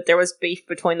then, but there was beef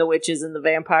between the witches and the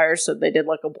vampires, so they did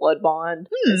like a blood bond.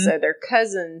 And so they're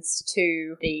cousins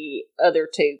to the other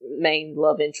 2 main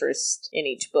love interests in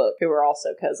each book, who are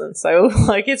also cousins. So,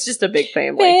 like, it's just a big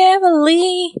family.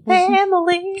 Family.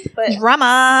 But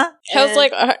Drama. I was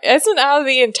like, isn't out of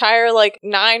the entire, like,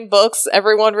 9 books,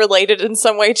 everyone related in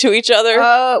some way to each other?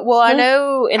 well, I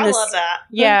know in I this. love that.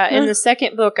 Yeah, in the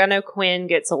second book, I know Quinn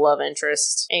gets a love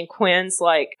interest, and Quinn's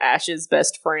like Ash's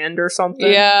best friend or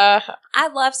something. Yeah. I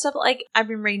love stuff like I've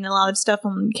been reading a lot of stuff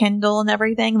on Kindle and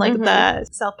everything, like the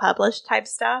self-published type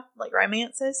stuff, like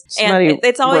romances. And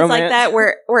it's always like that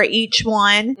where each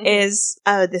one is,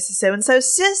 oh, this is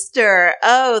so-and-so's sister.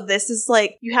 Oh, this is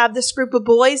like, you have this group of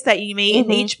boys that you meet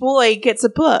and each boy gets a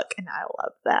book. And I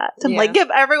love that. To like give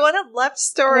everyone a love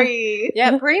story.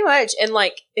 Yeah, pretty much. And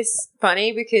like, it's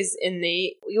funny because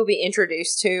you'll be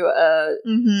introduced to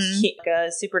a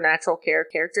supernatural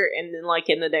character, and then like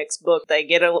in the next book they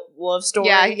get a love story.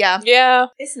 Yeah.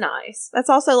 It's nice. That's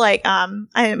also like I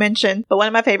didn't mention, but one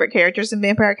of my favorite characters in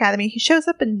Vampire Academy, he shows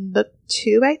up in book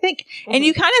 2, I think, and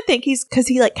you kind of think he's, because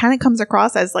he like kind of comes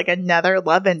across as like another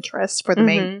love interest for the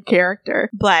main character,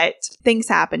 but things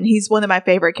happen. He's one of my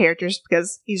favorite characters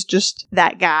because he's just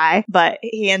that guy, but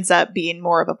he ends up being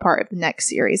more of a part of the next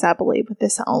series, I believe, with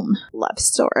his own love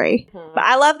story. But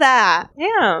I love that.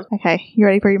 Yeah. Okay, you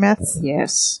ready for your myths?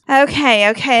 Yes. Okay.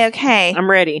 I'm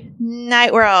ready.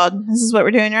 Night World. This is what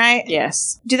we're doing, right?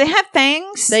 Yes. Do they have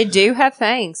fangs? They do have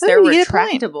fangs. Ooh, They're you get a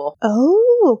point. retractable.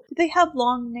 Oh, do they have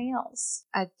long nails?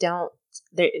 I don't.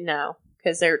 No,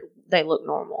 because they look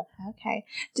normal. Okay.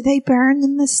 Do they burn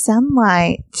in the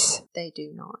sunlight? They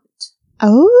do not.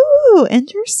 Oh,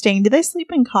 interesting. Do they sleep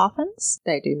in coffins?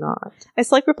 They do not.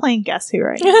 It's like we're playing Guess Who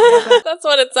right now. That's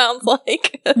what it sounds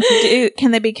like. Can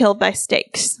they be killed by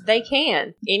stakes? They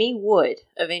can. Any wood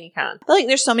of any kind. I feel like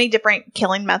there's so many different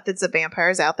killing methods of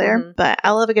vampires out there, but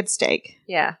I love a good steak.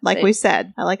 Yeah. Like we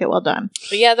said. I like it well done.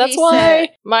 But yeah, that's why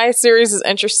my series is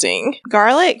interesting.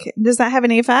 Garlic, does that have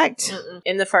any effect?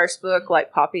 In the first book,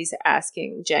 like Poppy's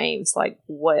asking James, like,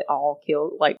 what all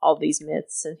killed, like, all these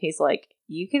myths, and he's like,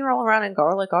 you can roll around in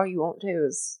garlic all you want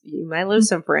to. You may lose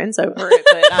some friends over it,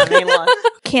 but I mean, like,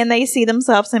 can they see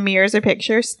themselves in mirrors or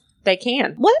pictures? They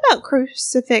can. What about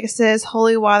crucifixes,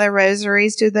 holy water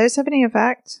rosaries? Do those have any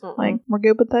effect? Like, we're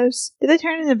good with those? Do they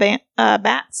turn into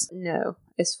bats? No,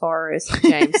 as far as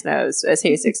James knows, as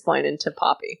he's explaining to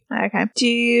Poppy. Okay.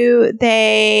 Do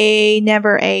they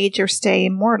never age or stay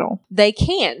immortal? They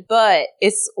can, but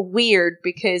it's weird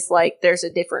because, like, there's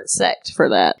a different sect for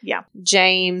that. Yeah.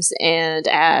 James and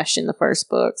Ash in the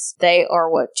first books, they are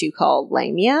what you call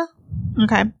Lamia.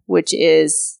 Okay. Which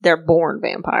is, they're born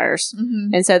vampires.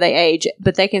 And so they age,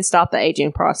 but they can stop the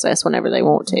aging process whenever they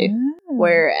want to.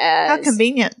 Whereas... How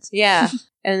convenient. Yeah.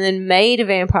 And then made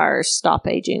vampires stop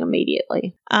aging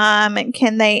immediately.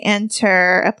 Can they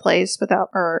enter a place without,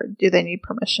 or do they need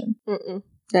permission?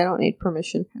 They don't need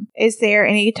permission. Is there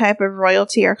any type of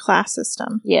royalty or class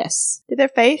system? Yes. Do their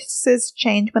faces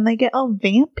change when they get all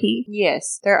vampy?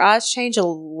 Yes. Their eyes change a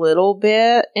little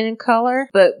bit in color,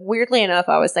 but weirdly enough,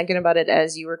 I was thinking about it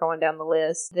as you were going down the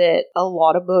list, that a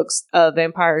lot of books of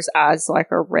vampires' eyes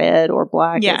like are red or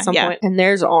black at some point, and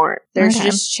theirs aren't. Theirs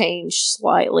just change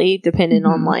slightly depending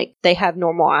on, like, they have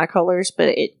normal eye colors,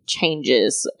 but it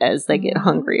changes as they get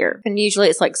hungrier. And usually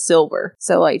it's like silver.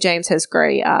 So like James has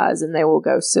gray eyes and they will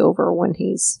go silver when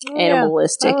he's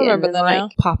animalistic, and then like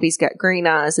Poppy's got green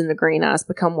eyes and the green eyes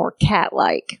become more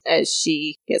cat-like as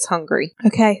she gets hungry.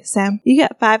 Okay, Sam, you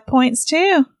got 5 points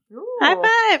too. Ooh. High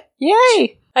five.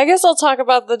 Yay. I guess I'll talk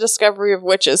about the Discovery of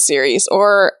Witches series,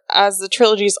 or as the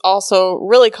trilogy is also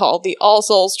really called, the All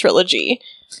Souls trilogy.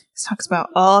 This talks about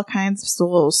all kinds of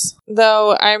souls.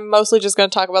 Though I'm mostly just going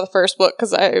to talk about the first book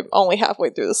because I'm only halfway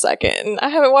through the second, and I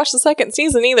haven't watched the second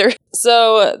season either.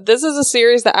 So this is a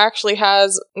series that actually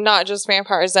has not just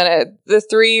vampires in it. The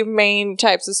 3 main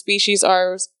types of species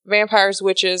are vampires,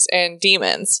 witches, and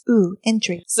demons. Ooh,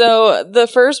 intrigue. So the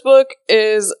first book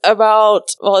is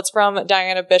about, well, it's from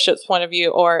Diana Bishop's point of view,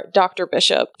 or Dr.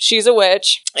 Bishop. She's a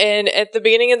witch, and at the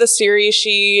beginning of the series,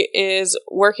 she is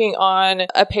working on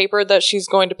a paper that she's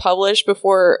going to publish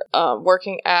before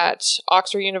working at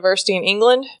Oxford University in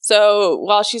England. So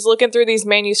while she's looking through these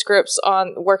manuscripts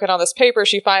working on this paper,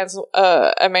 she finds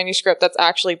a manuscript that's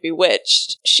actually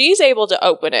bewitched. She's able to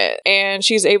open it, and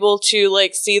she's able to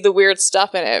like see the weird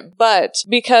stuff in it. But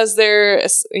because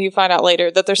you find out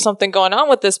later that there's something going on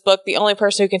with this book, the only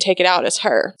person who can take it out is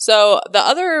her. So the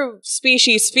other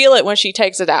species feel it when she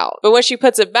takes it out, but when she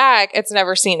puts it back, it's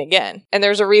never seen again. And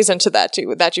there's a reason to that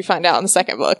too, that you find out in the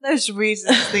second book. There's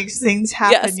reasons these things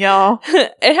happen, y'all.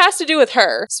 It has to do with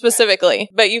her specifically,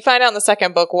 but you find out in the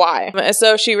second book why. And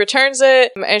so she returns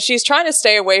it, and she's trying to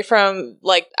stay away from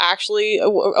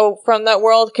from that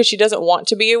world because she doesn't want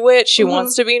to be a witch. She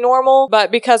wants to be normal,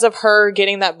 but because of her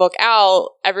getting find that book out,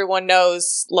 everyone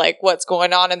knows like what's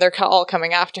going on and they're all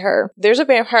coming after her. There's a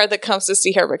vampire that comes to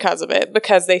see her because of it,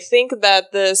 because they think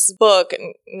that this book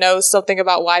knows something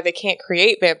about why they can't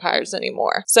create vampires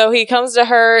anymore. So he comes to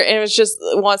her and was just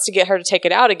wants to get her to take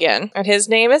it out again. And his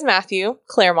name is Matthew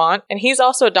Claremont, and he's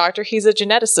also a doctor. He's a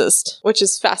geneticist, which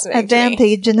is fascinating to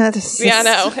me. Geneticist. Yeah, I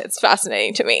know. It's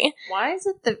fascinating to me. Why is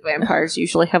it that vampires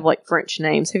usually have like French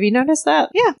names? Have you noticed that?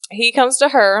 Yeah. He comes to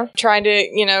her trying to,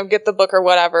 get the book or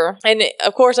whatever. And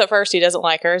of course, at first, he doesn't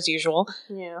like her as usual.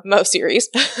 Yeah. Most series.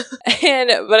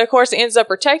 But of course, he ends up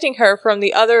protecting her from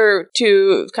the other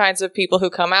two kinds of people who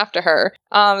come after her.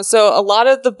 So a lot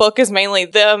of the book is mainly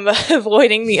them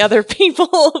avoiding the other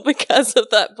people because of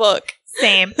that book.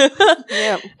 Same.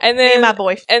 Yeah. And Me then and my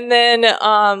boyfriend. And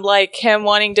then like him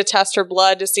wanting to test her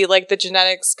blood to see like the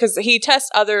genetics, because he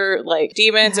tests other like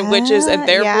demons and witches and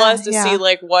their bloods to see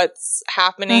like what's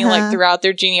happening like throughout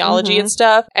their genealogy and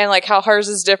stuff, and like how hers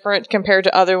is different compared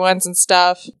to other ones and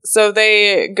stuff. So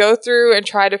they go through and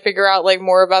try to figure out like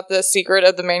more about the secret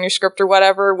of the manuscript or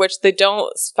whatever, which they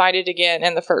don't find it again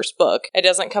in the first book. It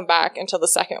doesn't come back until the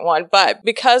second one. But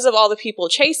because of all the people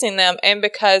chasing them, and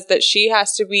because that she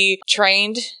has to be trained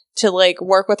to like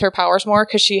work with her powers more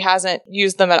because she hasn't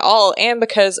used them at all, and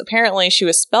because apparently she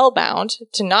was spellbound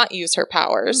to not use her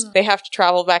powers, they have to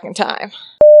travel back in time.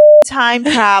 Time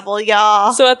travel,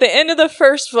 y'all. So at the end of the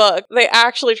first book, they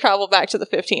actually travel back to the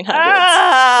 1500s.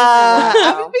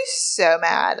 I would be so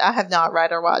mad. I have not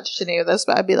read or watched any of this,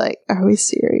 but I'd be like, are we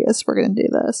serious? We're going to do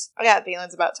this. I got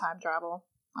feelings about time travel.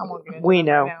 I won't get into We them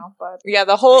know. right now, but Yeah,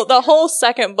 the whole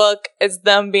second book is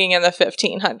them being in the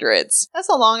 1500s. that's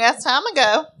a long ass time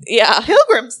ago. Yeah.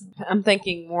 Pilgrims. I'm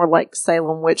thinking more like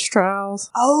Salem witch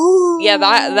trials. Oh. Yeah,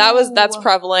 that's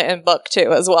prevalent in book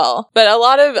 2 as well. But a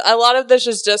lot of this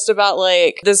is just about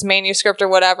like this manuscript or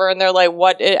whatever, and they're like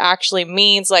what it actually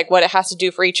means, like what it has to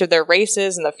do for each of their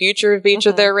races and the future of each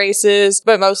of their races.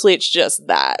 But mostly it's just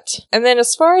that. And then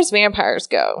as far as vampires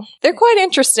go, they're quite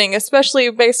interesting, especially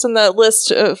based on the list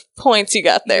of points you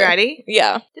got there. You ready?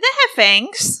 Yeah. Do they have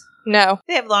fangs? No.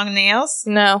 They have long nails?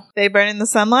 No. They burn in the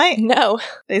sunlight? No.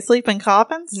 They sleep in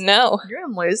coffins? No. You're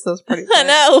gonna lose those pretty I quick.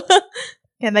 know.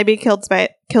 Can they be killed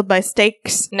by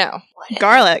steaks? No.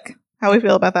 Garlic. How we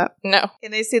feel about that? No.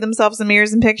 Can they see themselves in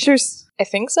mirrors and pictures? I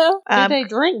think so. Do they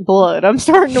drink blood? I'm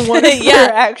starting to wonder. If Yeah,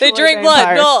 they're actually they drink blood.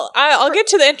 vampires. No, I'll get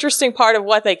to the interesting part of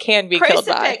what they can be killed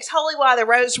by. Crucifix, holy water,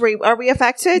 rosary. Are we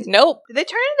affected? Nope. Do they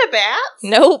turn into bats?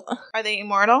 Nope. Are they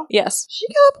immortal? Yes. She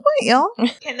got a point, y'all.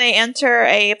 Can they enter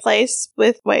a place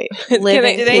with Living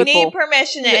do they people. need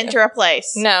permission to enter a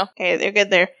place? No. Okay, they're good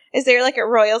there. Is there like a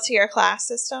royalty or class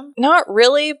system? Not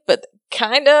really, but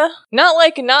kinda. Not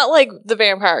like the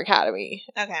Vampire Academy.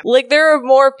 Okay. Like there are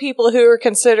more people who are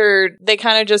considered, they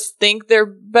kind of just think they're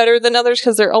better than others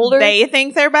because they're older. They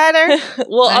think they're better?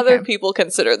 Well, Okay. other people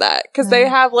consider that because they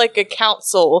have like a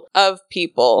council of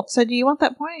people. So do you want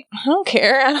that point? I don't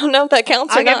care. I don't know if that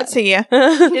counts or I'll give not. it to you.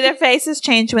 Do their faces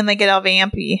change when they get all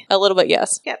vampy? A little bit,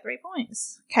 yes. You got 3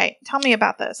 points. Okay, tell me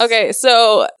about this. Okay,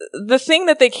 so the thing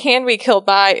that they can be killed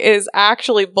by is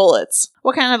actually bullets.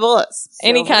 What kind of bullets?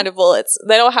 Any kind of bullets.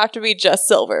 They don't have to be just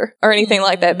silver or anything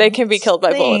like that. They can be killed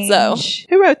by bullets, though. Strange.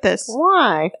 Who wrote this?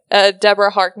 Why? Deborah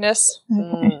Harkness.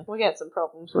 Okay. We got some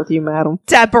problems with you, madam.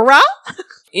 Deborah?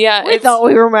 Yeah, We thought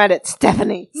we were mad at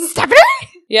Stephanie. Stephanie?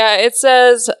 yeah. It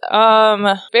says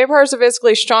vampires are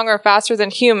physically stronger and faster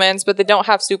than humans, but they don't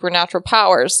have supernatural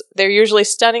powers. They're usually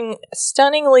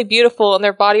stunningly beautiful, and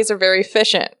their bodies are very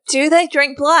efficient. Do they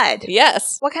drink blood?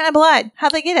 Yes. What kind of blood?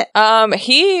 How'd they get it?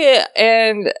 He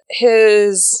and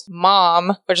his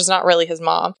mom, which is not really his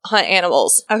mom, hunt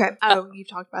animals. Okay. Oh, you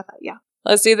talked about that. Yeah.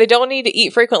 Let's see, they don't need to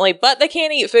eat frequently, but they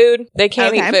can eat food. They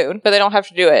can eat food, but they don't have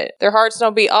to do it. Their hearts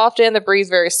don't beat often, they breathe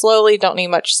very slowly, don't need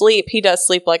much sleep. He does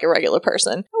sleep like a regular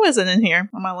person. Who wasn't in here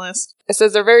on my list? It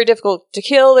says they're very difficult to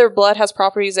kill. Their blood has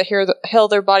properties that heal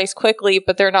their bodies quickly,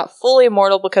 but they're not fully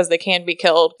immortal because they can be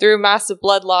killed through massive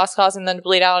blood loss, causing them to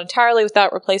bleed out entirely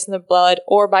without replacing the blood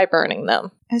or by burning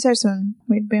them. Is there some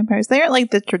weird vampires? They aren't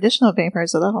like the traditional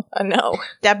vampires at all. No.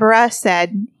 Deborah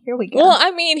said, here we go. Well,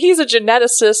 I mean, he's a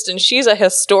geneticist and she's a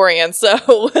historian,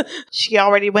 so... She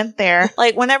already went there.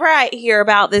 Like, whenever I hear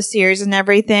about this series and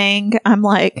everything, I'm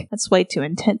like, that's way too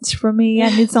intense for me. I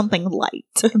need something light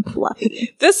and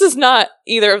fluffy. This is not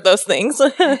either of those things.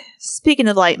 Speaking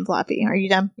of light and fluffy, are you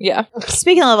done? Yeah.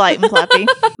 Speaking of light and fluffy,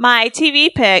 my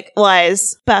TV pick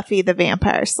was Buffy the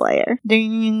Vampire Slayer.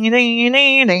 Ding, ding,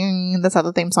 ding, ding. That's how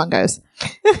the theme song goes.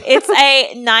 It's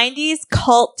a 90s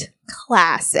cult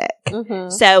classic.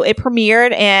 So it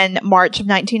premiered in March of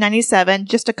 1997,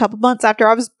 just a couple months after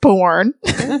I was born.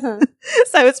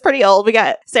 So it's pretty old. We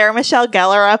got Sarah Michelle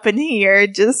Gellar up in here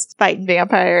just fighting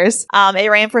vampires. It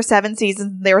ran for 7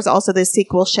 seasons. There was also the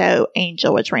sequel show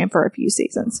Angel, which ran for a few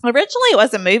seasons. Originally, it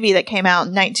was a movie that came out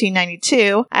in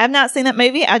 1992. I have not seen that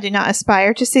movie. I do not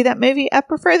aspire to see that movie. I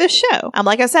prefer the show.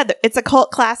 Like I said, it's a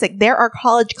cult classic. There are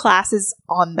college classes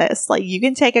on this. Like, you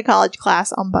can take a college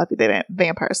class on Buffy the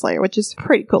Vampire Slayer, which is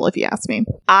pretty cool if you ask me.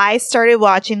 I started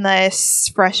watching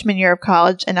this freshman year of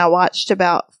college, and I watched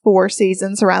about 4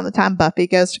 seasons around the time Buffy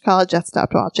goes to college. I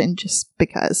stopped watching just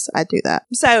because I do that.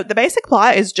 So the basic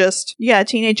plot is just, you got a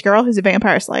teenage girl who's a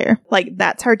vampire slayer. Like,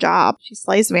 that's her job. She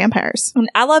slays vampires. And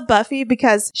I love Buffy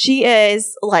because she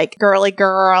is like girly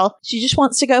girl. She just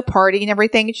wants to go party and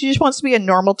everything. She just wants to be a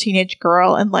normal teenage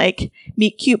girl and like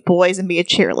meet cute boys and be a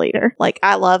cheerleader. Like,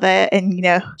 I love it. And you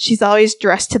know, she's always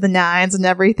dressed to the nines and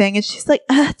everything. And she's like,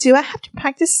 do I have to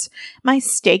practice my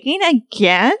staking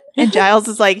again? And Giles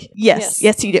is like, yes,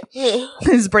 you do.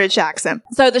 His British accent.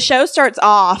 So the show starts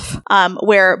off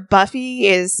where Buffy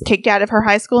is kicked out of her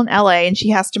high school in LA, and she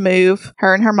has to move.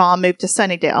 Her and her mom move to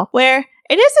Sunnydale, where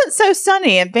it isn't so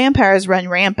sunny and vampires run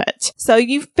rampant. So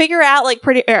you figure out like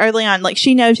pretty early on, like,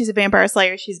 she knows she's a vampire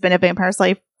slayer. She's been a vampire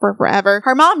slayer for forever.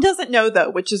 Her mom doesn't know, though,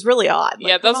 which is really odd. Like,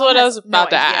 yeah, that's what I was about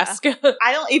to ask.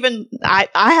 I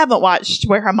haven't watched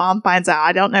where her mom finds out.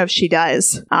 I don't know if she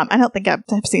does. I don't think I've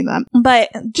seen them.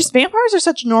 But just vampires are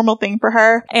such a normal thing for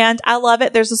her. And I love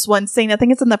it. There's this one scene, I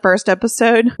think it's in the first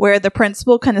episode, where the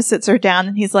principal kind of sits her down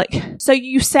and he's like, so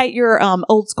you set your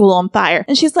old school on fire.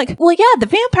 And she's like, well, yeah, the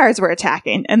vampires were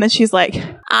attacking. And then she's like,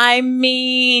 I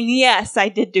mean, yes, I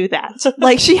did do that.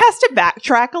 Like, she has to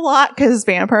backtrack a lot because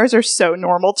vampires are so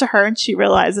normal to her, and she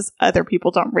realizes other people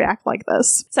don't react like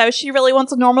this. So she really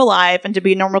wants a normal life and to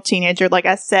be a normal teenager, like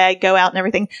I said, go out and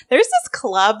everything. There's this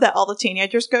club that all the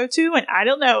teenagers go to, and I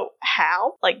don't know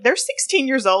how. Like, they're 16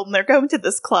 years old and they're going to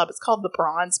this club. It's called the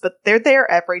Bronze, but they're there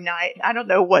every night. I don't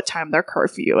know what time their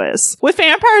curfew is. With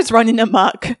vampires running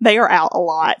amok, they are out a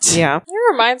lot. Yeah.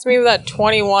 It reminds me of that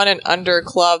 21 and under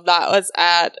club that was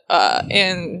at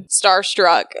in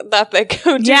Starstruck that they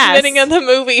go to the beginning of the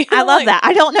movie. I love that.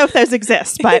 I don't know if those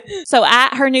exist. But so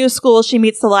at her new school, she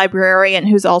meets the librarian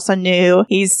who's also new.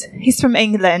 He's from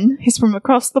England. He's from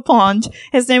across the pond.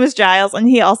 His name is Giles, and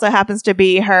he also happens to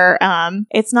be her.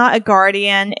 It's not a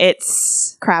guardian.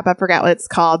 It's crap. I forgot what it's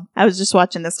called. I was just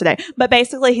watching this today. But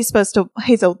basically, he's the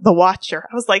watcher.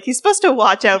 I was like, he's supposed to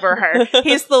watch over her.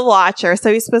 He's the watcher,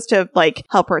 so he's supposed to like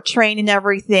help her train and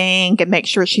everything, and make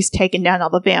sure she's taking down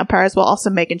all the vampires while also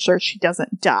making sure she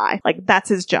doesn't die. Like, that's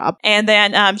his job. And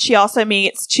then she also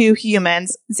meets 2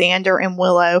 humans, Xander and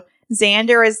Willow.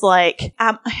 Xander is like,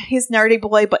 he's nerdy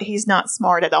boy, but he's not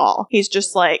smart at all. He's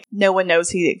just like, no one knows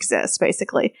he exists,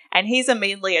 basically. And he's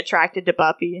immediately attracted to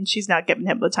Buffy, and she's not giving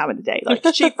him the time of the day. Like,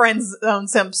 she friend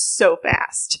zones him so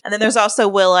fast. And then there's also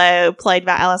Willow, played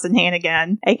by Allison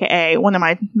Hannigan, aka one of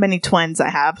my many twins I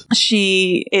have.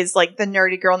 She is like the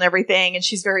nerdy girl and everything, and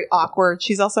she's very awkward.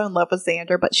 She's also in love with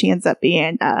Xander, but she ends up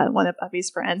being one of Buffy's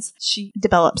friends. She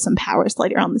develops some powers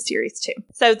later on in the series, too.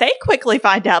 So they quickly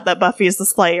find out that Buffy is the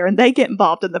Slayer, and they get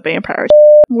involved in the vampire,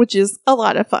 which is a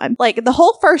lot of fun. Like, the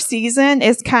whole first season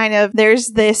is kind of, there's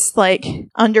this like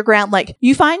underground, like,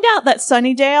 you find out that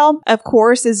Sunnydale, of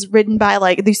course, is ridden by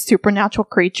like these supernatural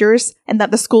creatures, and that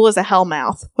the school is a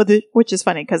hellmouth, which is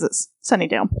funny because it's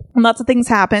Sunnydale. And lots of things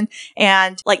happen,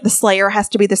 and like the Slayer has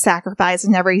to be the sacrifice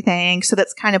and everything. So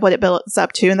that's kind of what it builds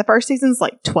up to. And the first season's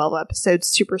like 12 episodes,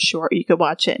 super short. You could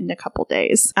watch it in a couple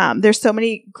days. There's so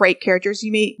many great characters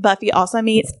you meet. Buffy also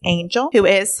meets Angel, who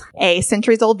is a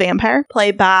centuries-old vampire,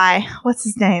 played by, what's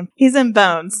his name? He's in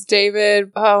Bones.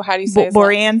 David, how do you say his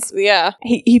Boreanaz? name? Yeah.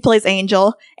 He plays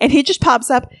Angel, and he just pops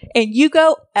up, and you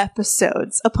go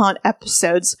episodes upon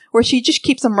episodes where she just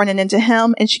keeps on running into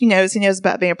him, and she knows he knows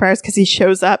about vampires because he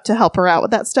shows up to help her out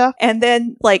with that stuff. And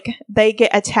then, like, they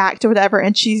get attacked or whatever,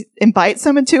 and she invites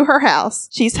him into her house.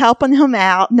 She's helping him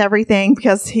out and everything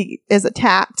because he is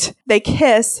attacked. They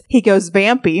kiss. He goes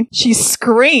vampy. She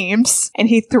screams, and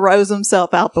he throws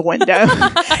himself out the window.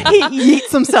 He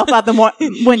yeets himself out the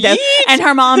window. Yeet! And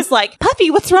her mom's like,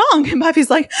 Buffy, what's wrong? And Buffy's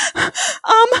like,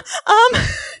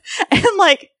 and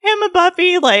like, him and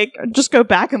Buffy, like, just go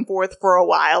back and forth for a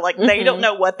while. Like, they don't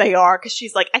know what they are, because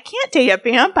she's like, I can't date a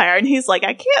vampire. And he's like,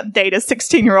 I can't date a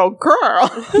 16-year-old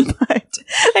girl. But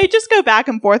they just go back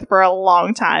and forth for a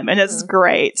long time, and it's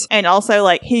great. And also,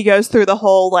 like, he goes through the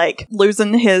whole, like,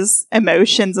 losing his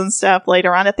emotions and stuff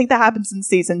later on. I think that happens in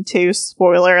season 2,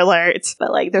 spoiler alert.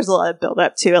 But, like, there's a lot of build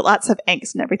up to it, lots of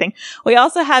angst and everything. We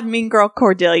also have Mean Girl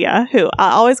Cordelia, who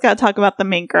I always got to talk about the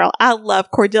Mean Girl. I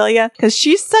love Cordelia because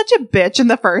she's such a bitch in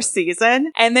the first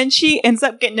season, and then she ends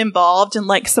up getting involved in,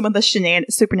 like, some of the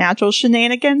supernatural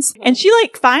shenanigans, and she,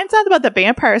 like, finds out about the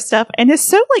vampire stuff and is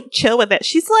so, like, chill with it.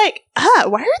 She's like,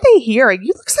 why are they here?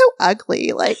 You look so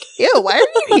ugly. Like, ew, why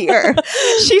are you here?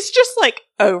 She's just, like,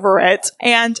 over it.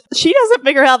 And she doesn't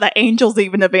figure out that Angel's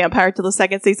even a vampire till the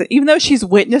second season, even though she's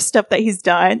witnessed stuff that he's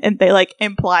done, and they, like,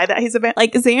 imply that he's a vampire.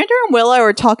 Like, Xander and Willow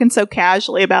are talking so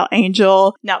casually about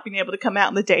Angel not being able to come out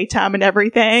in the daytime and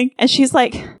everything, and she's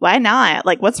like, why not?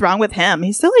 Like, what's wrong with him?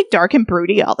 He's so, like, dark and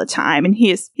broody all the time, and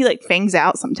he like fangs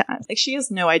out sometimes. Like, she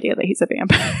has no idea that he's a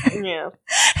vampire. Yeah.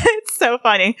 It's so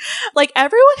funny. Like,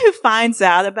 everyone who finds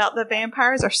out about the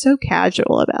vampires are so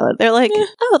casual about it. They're like,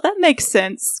 oh, that makes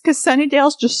sense, because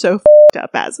Sunnydale's just so f***ed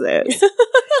up as it is.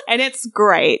 And it's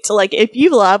great. Like, if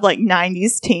you love, like,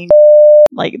 90s teen,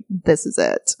 like, this is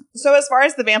it. So as far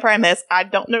as the vampire myths, I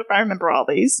don't know if I remember all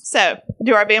these. So,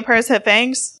 do our vampires have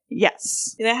fangs?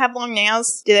 Yes. Do they have long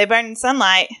nails? Do they burn in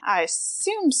sunlight? I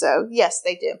assume so. Yes,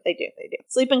 they do. They do.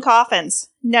 Sleep in coffins?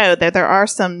 No, there are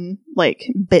some, like,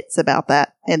 bits about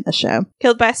that in the show.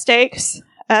 Killed by stakes?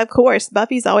 Of course.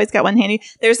 Buffy's always got one handy.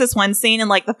 There's this one scene in,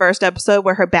 like, the first episode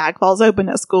where her bag falls open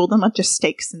at school and a bunch of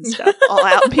stakes and stuff all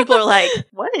out. And people are like,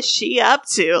 what is she up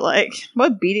to? Like,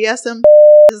 what BDSM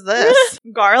is this?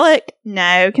 Garlic?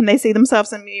 No. Can they see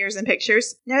themselves in mirrors and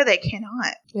pictures? No, they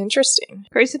cannot. Interesting.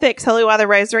 Crucifix, holy water,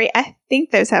 rosary. I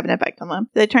think those have an effect on them.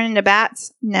 Do they turn into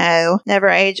bats? No. Never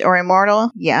age or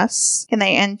immortal? Yes. Can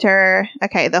they enter?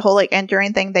 Okay, the whole, like,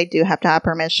 entering thing, they do have to have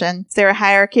permission. Is there a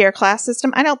hierarchy or class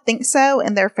system? I don't think so.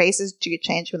 And their faces do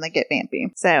change when they get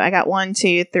vampy. So I got 1,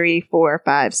 2, 3, 4,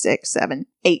 5, 6, 7,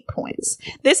 8 points.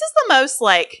 This is the most,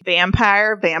 like,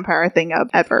 vampire thing I've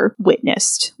ever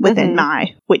witnessed within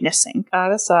my witnessing. I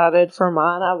decided for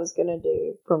mine I was going to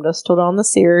do From Dusk Till Dawn the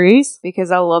series,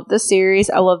 because I love the series.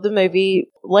 I love the movie.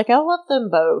 Like, I love them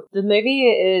both. The movie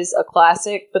is a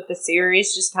classic, but the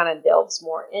series just kind of delves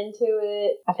more into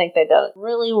it. I think they done it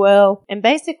really well. And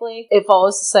basically, it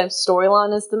follows the same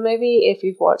storyline as the movie. If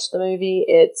you've watched the movie,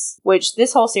 which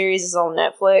this whole series is on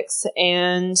Netflix,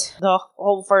 and the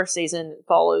whole first season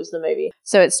follows the movie.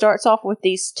 So it starts off with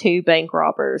these 2 bank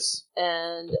robbers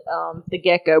and the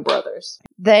Gecko brothers.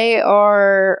 They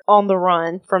are on the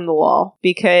run from the law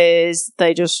because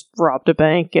they just robbed a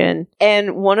bank,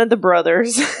 and one of the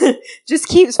brothers just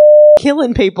keeps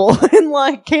killing people and,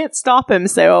 like, can't stop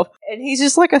himself, and he's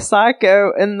just like a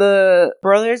psycho, and the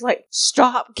brother's like,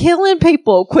 stop killing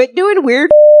people, quit doing weird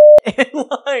and,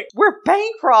 like, we're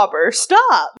bank robbers,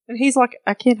 stop. And he's like,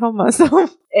 I can't help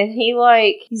myself. And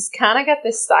he's kind of got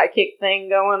this psychic thing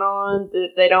going on that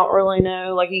they don't really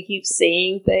know. Like, he keeps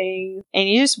seeing things, and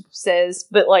he just says,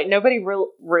 but, like, nobody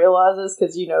realizes,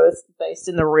 because, you know, it's based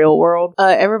in the real world.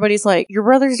 Everybody's like, your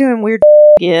brother's doing weird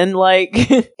again. Like,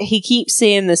 he keeps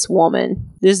seeing this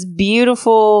woman, this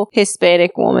beautiful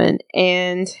Hispanic woman,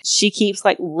 and she keeps,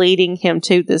 like, leading him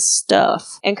to this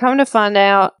stuff. And come to find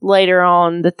out later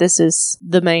on that this is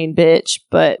the main bitch.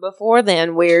 But before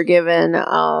then, we're given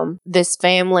this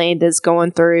family that's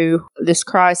going through this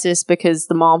crisis because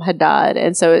the mom had died.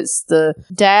 And so it's the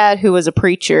dad who was a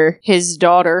preacher, his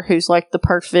daughter who's, like, the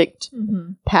perfect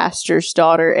pastor's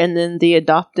daughter, and then the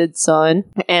adopted son.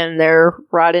 And they're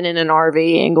riding in an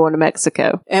RV and going to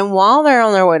Mexico. And while they're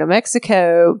on their way to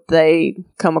Mexico, they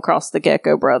come across the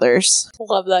Gecko brothers.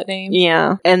 Love that name.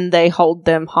 Yeah. And they hold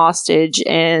them hostage,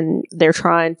 and they're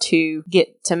trying to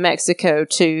get to Mexico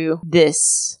to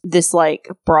this like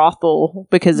brothel,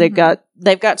 because they've got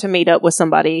to meet up with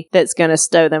somebody that's going to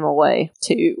stow them away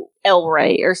to El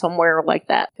Rey or somewhere like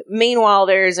that. Meanwhile,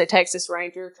 there's a Texas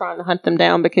Ranger trying to hunt them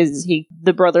down because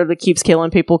the brother that keeps killing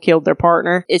people killed their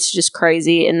partner. It's just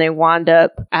crazy, and they wind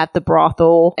up at the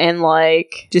brothel, and,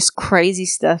 like, just crazy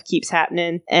stuff keeps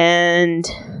happening. And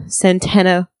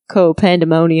Santana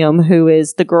Pandemonium, who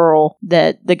is the girl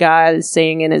that the guy is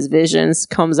seeing in his visions,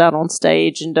 comes out on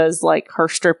stage and does, like, her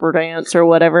stripper dance or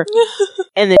whatever.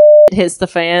 And then hits the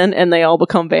fan, and they all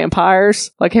become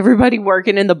vampires. Like, everybody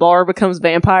working in the bar becomes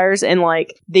vampires, and,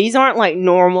 like, these aren't, like,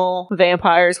 normal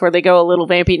vampires where they go a little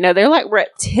vampy. No, they're, like,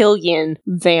 reptilian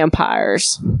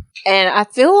vampires. And I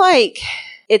feel like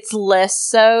it's less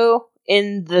so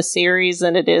in the series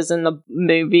than it is in the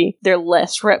movie. They're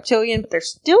less reptilian, but they're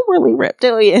still really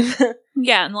reptilian.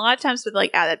 Yeah, and a lot of times with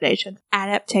like adaptations,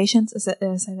 did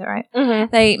I say that right?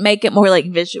 Mm-hmm. They make it more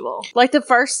like visual. Like the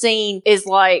first scene is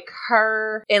like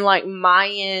her in like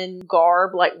Mayan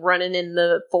garb, like running in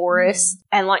the forest,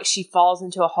 and like she falls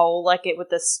into a hole, like it with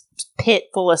this pit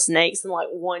full of snakes, and like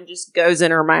one just goes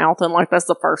in her mouth, and like that's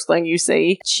the first thing you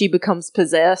see. She becomes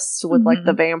possessed with like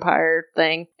the vampire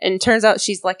thing, and it turns out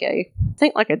she's like I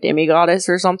think like a demigoddess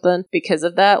or something because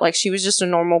of that. Like she was just a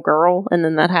normal girl, and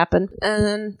then that happened,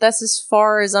 and that's as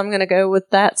far as I'm gonna go with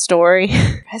that story.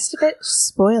 Rest of it,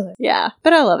 spoiler. Yeah,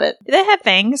 but I love it. Do they have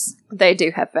fangs? They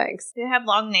do have fangs. Do they have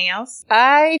long nails?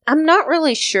 I'm not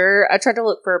really sure. I tried to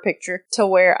look for a picture to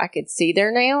where I could see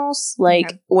their nails,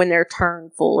 like when they're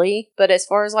turned fully. But as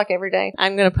far as like every day,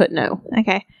 I'm gonna put no.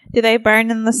 Okay. Do they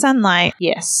burn in the sunlight?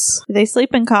 Yes. Do they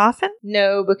sleep in coffin?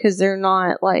 No, because they're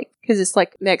not like, because it's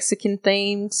like Mexican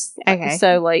themed. Okay.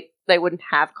 So like they wouldn't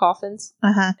have coffins.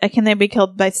 Uh-huh. Can they be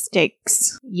killed by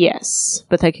stakes? Yes,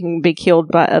 but they can be killed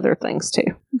by other things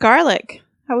too. Garlic.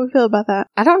 How do we feel about that?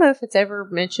 I don't know if it's ever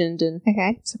mentioned in.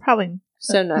 Okay, so probably.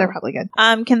 So no. They're probably good.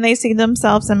 Can they see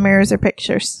themselves in mirrors or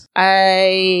pictures?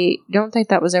 I don't think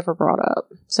that was ever brought up.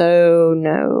 So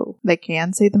no. They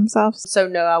can see themselves? So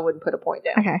no, I wouldn't put a point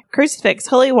down. Okay. Crucifix,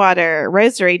 holy water,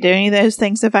 rosary, do any of those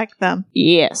things affect them?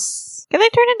 Yes. Can they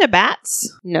turn into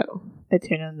bats? No. They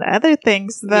turn into other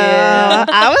things, though. Yeah.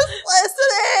 I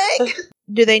was listening.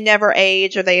 Do they never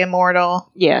age? Are they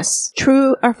immortal? Yes.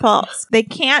 True or false? They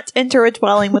can't enter a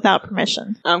dwelling without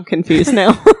permission. I'm confused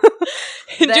now.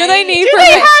 Do they need Do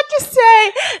they have to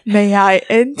say, may I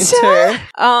enter?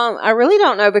 I really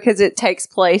don't know because it takes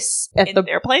place at In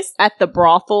their place? at the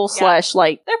brothel /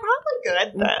 like. They're probably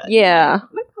good then. Yeah.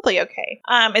 They're probably okay.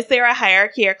 Is there a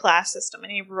hierarchy or class system?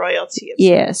 Any royalty?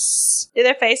 Yes. Do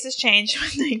their faces change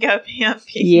when they go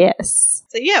PMP? Yes.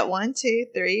 So yeah, 1, 2,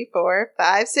 3, 4,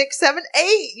 5, 6, 7,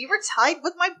 8. You were tied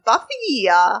with my Buffy.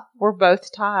 We're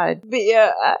both tied. But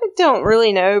yeah, I don't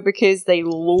really know because they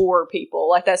lure people.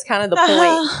 Like that's kind of the point.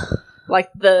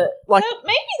 So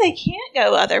maybe they can't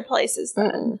go other places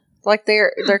then. Like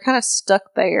they're kind of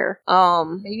stuck there.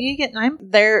 Maybe you get 9.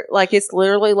 They're like it's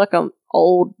literally like a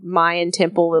old Mayan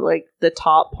temple that like the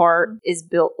top part is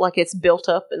built like it's built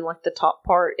up and like the top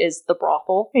part is the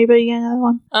brothel. Anybody get another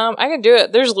one? I can do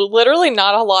it. There's literally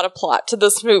not a lot of plot to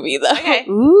this movie though. Okay.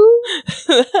 Ooh.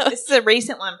 This is a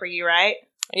recent one for you, right?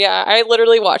 Yeah, I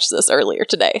literally watched this earlier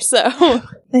today, so.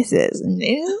 This is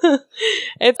new.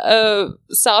 It's a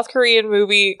South Korean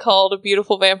movie called A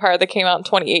Beautiful Vampire that came out in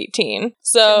 2018.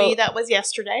 So To me, that was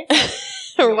yesterday.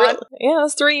 Really? Yeah,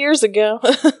 that's 3 years ago.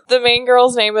 The main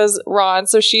girl's name is Ron,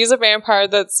 so she's a vampire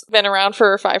that's been around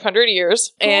for 500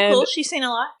 years. Cool. She's seen a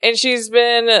lot. And she's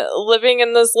been living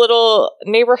in this little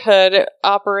neighborhood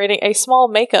operating a small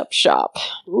makeup shop.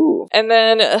 Ooh. And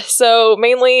then, so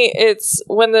mainly it's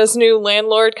when this new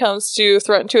landlord comes to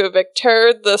threaten to evict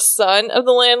her, the son of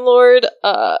the landlord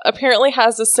apparently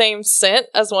has the same scent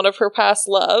as one of her past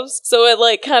loves. So it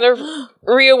like kind of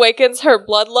reawakens her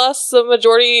bloodlust. The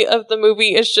majority of the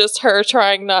movie is just her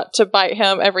trying not to bite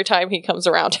him every time he comes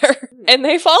around her. And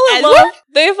they fall in love.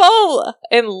 They fall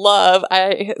in love,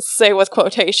 I say with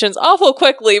quotations, awful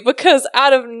quickly because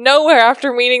out of nowhere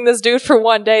after meeting this dude for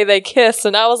one day, they kiss.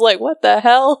 And I was like, what the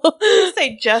hell?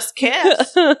 They just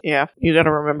kiss. Yeah, you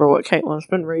gotta remember what Caitlin's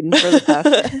been reading for the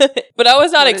past. But I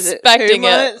was not expecting 2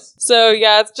 months? So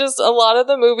yeah, it's just a lot of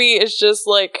the movie is just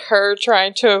like her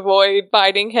trying to avoid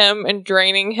biting him and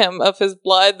draining him of his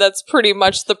blood. That's pretty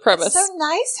much the premise. So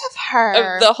nice of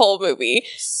her. Of the whole movie.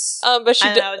 But she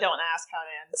I know, don't ask how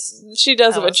it ends. she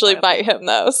does eventually bite him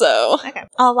though, so. Okay.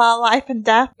 All while life and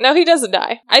death. No, he doesn't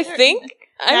die. I think.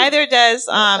 Neither does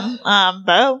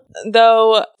Bo.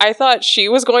 Though I thought she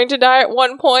was going to die at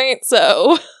one point,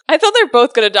 so I thought they're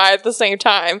both going to die at the same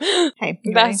time. Hey,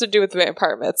 that has to do with the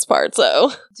vampire myths part,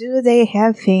 so. Do they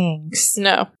have fangs?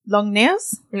 No. Long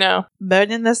nails? No.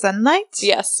 Burn in the sunlight?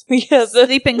 Yes. Yes.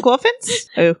 Sleep in coffins?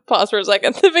 Oh. Pause for a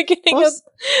second. The beginning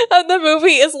of the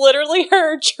movie is literally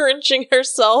her drenching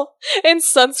herself in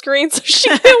sunscreen so she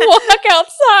can walk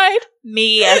outside.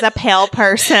 Me as a pale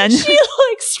person. She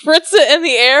like spritz it in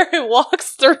the air and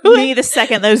walks through Me the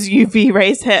second those UV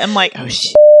rays hit, I'm like, oh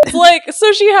shit. Like,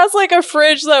 so she has like a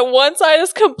fridge that one side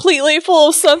is completely full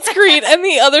of sunscreen and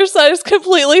the other side is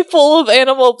completely full of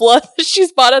animal blood that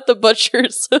she's bought at the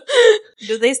butcher's.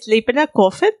 Do they sleep in a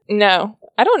coffin? No.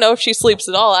 I don't know if she sleeps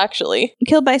at all, actually.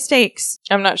 Killed by stakes.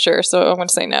 I'm not sure, so I'm going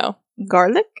to say no.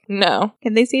 Garlic? No.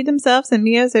 Can they see themselves in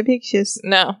mirrors or pictures?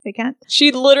 No. They can't.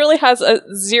 She literally has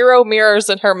 0 mirrors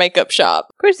in her makeup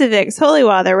shop. Crucifix, holy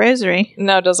water, rosary.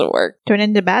 No, it doesn't work. Turn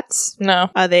into bats? No.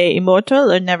 Are they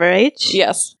immortal or never age?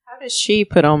 Yes. How does she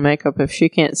put on makeup if she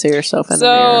can't see herself in the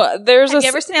mirror? So there's Have you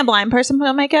ever seen a blind person put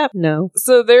on makeup? No.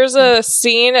 So there's a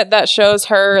scene that shows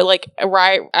her, like,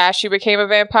 right as she became a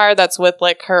vampire, that's with,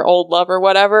 like, her old love or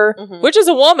whatever, which is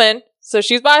a woman, so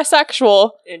she's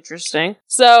bisexual. Interesting.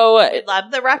 So I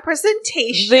love the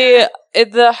representation.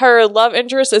 her love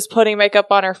interest is putting makeup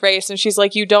on her face, and she's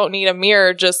like, you don't need a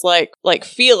mirror, just like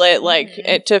feel it, like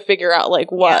to figure out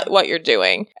like what you're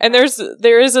doing. And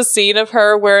there is a scene of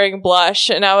her wearing blush,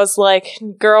 and I was like,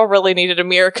 girl really needed a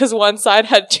mirror because one side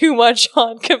had too much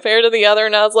on compared to the other,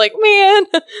 and I was like, man.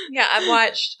 Yeah, I've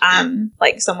watched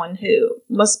like someone who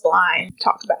was blind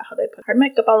talk about how they put her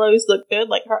makeup always looked good,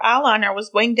 like her eyeliner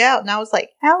was winged out, and I was like,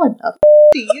 how in the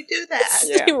do you do that?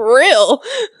 It's real.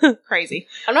 Crazy.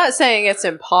 I'm not saying it's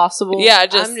impossible. Yeah, I'm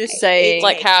just saying It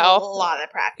like takes how. a lot of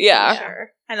practice. Yeah.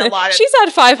 Sure. And a lot of She's had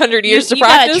 500 years to you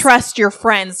practice. gotta trust your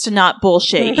friends to not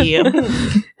bullshit you. it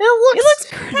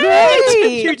looks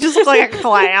great. You just look like a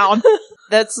clown.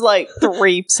 That's like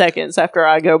 3 seconds after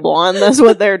I go blind. That's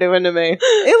what they're doing to me.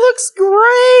 It looks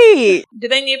great. Do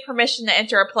they need permission to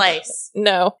enter a place?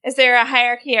 No. Is there a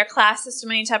hierarchy or class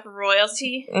system, any type of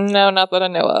royalty? No, not that I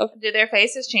know of. Do their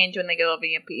faces change when they go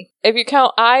VMP? If you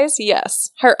count eyes, yes.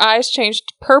 Her eyes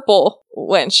changed purple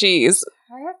when she's...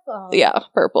 Purple. Yeah,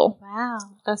 purple. Wow.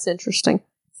 That's interesting.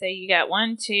 So you got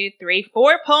 1, 2, 3,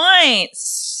 4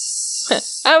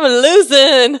 points. I'm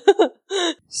losing.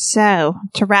 So,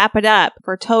 to wrap it up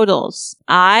for totals,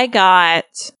 I got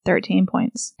 13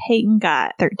 points. Peyton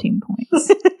got 13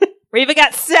 points. Reba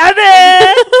got 7!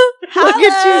 Look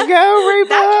at you go, Reba.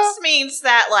 That just means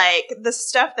that, like, the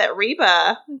stuff that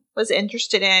Reba was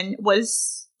interested in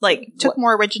was, like, took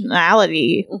more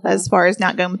originality as far as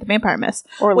not going with the vampire myths.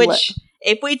 Or which,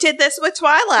 if we did this with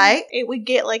Twilight, it would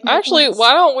get, like, more Actually, points.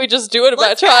 why don't we just do it about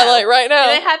Let's go. Twilight right Do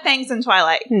they now? have fangs in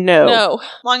Twilight? No. No.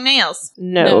 Long nails?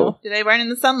 No. Do they burn in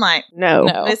the sunlight? No.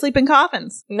 No. Do they sleep in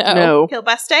coffins? No. No. Killed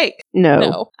by steak? No.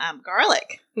 No.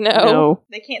 Garlic? No. No.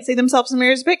 They can't see themselves in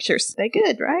mirrors pictures. They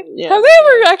good, right? Yeah. Have they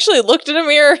ever actually looked in a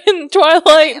mirror in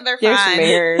Twilight? They're There's fine.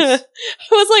 mirrors. I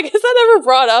was like, is that ever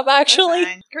brought up, They're actually?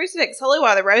 fine. Crucifix, holy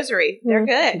water, rosary. They're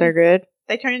good. They're good.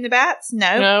 They turn into bats?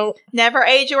 No. No. Never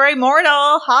age or immortal.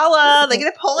 Holla. They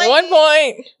get a point. 1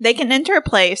 point. They can enter a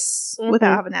place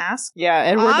without having to ask. Yeah,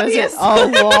 Edward does it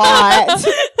Obviously. a lot.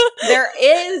 There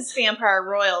is vampire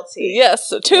royalty.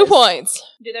 Yes, 2 points.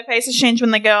 Do their faces change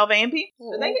when they go all vampy?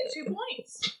 So they get 2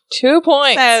 points. 2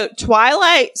 points. So,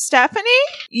 Twilight, Stephanie,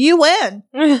 you win.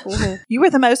 You were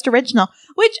the most original.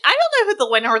 Which, I don't know who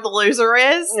the winner or the loser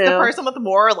is. The Yeah. person with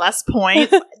more or less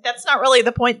points. That's not really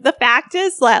the point. The fact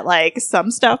is that, like,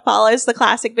 some stuff follows the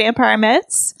classic vampire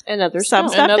myths. And others Some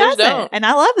don't. stuff And others doesn't. don't. And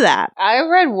I love that. I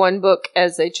read one book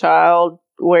as a child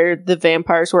where the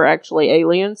vampires were actually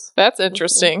aliens. That's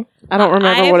interesting. I don't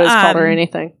remember I've, what it's called or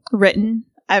anything.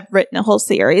 I've written a whole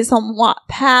series on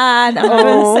Wattpad. I'm not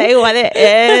going to say what it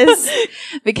is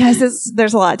because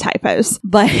there's a lot of typos,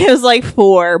 but it was like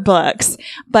 4 books,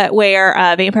 but where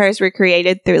vampires were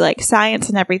created through like science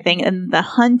and everything, and the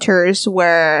hunters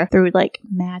were through like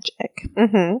magic.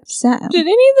 Mm-hmm. So, Did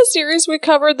any of the series we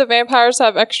covered, the vampires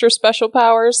have extra special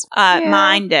powers?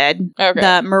 mine did. Okay.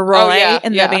 The Moroi yeah,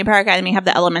 and yeah. the Vampire Academy have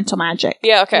the elemental magic.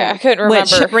 Yeah, okay. Yeah. I couldn't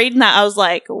remember. Which, reading that, I was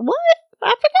like, what?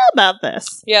 I forgot about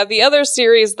this. Yeah, the other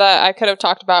series that I could have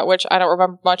talked about, which I don't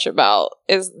remember much about,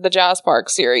 is the Jazz Park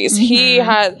series.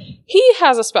 Mhm. He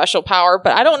has a special power,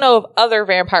 but I don't know if other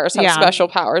vampires have Yeah. special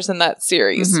powers in that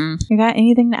series. You got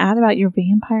anything to add about your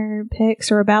vampire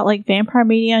picks or about like vampire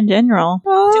media in general?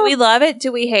 Do we love it?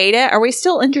 Do we hate it? Are we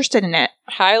still interested in it?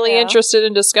 Highly Yeah. interested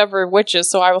in discovering witches,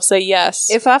 so I will say yes.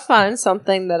 If I find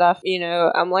something that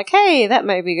I'm like, hey, that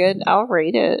may be good, I'll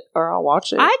read it or I'll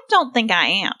watch it. I don't think I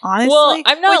am, honestly. Well,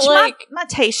 I'm not Which like- my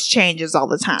taste changes all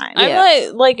the time.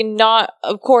 I'm not,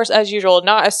 of course, as usual,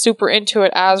 not as super into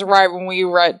it as right when we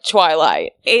read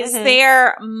Twilight. Is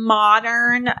there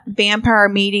modern vampire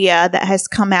media that has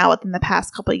come out within the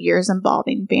past couple of years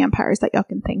involving vampires that y'all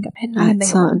can think of? I Midnight think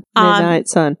Sun. of- Midnight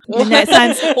Sun. Midnight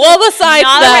Suns. Well, besides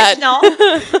Not that. original.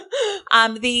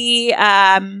 The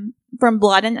from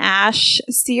Blood and Ash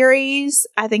series,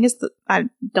 I think it's I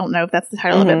don't know if that's the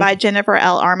title of it, by Jennifer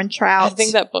L. Armentrout. I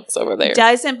think that book's over there.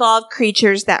 does involve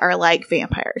creatures that are like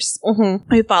vampires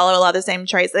Mm-hmm. who follow a lot of the same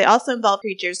traits. They also involve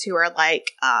creatures who are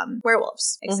like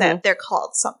werewolves, except they're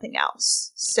called something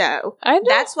else. So I don't-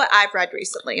 that's what I've read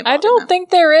recently. I involving don't them. think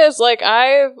there is. Like,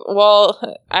 I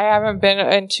haven't been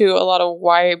into a lot of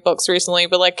YA books recently,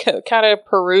 but like kind of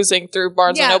perusing through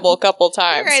Barnes and Yeah. Noble a couple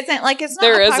times. There isn't. Like, it's not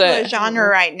There a popular isn't. genre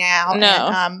right now. No.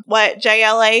 And, what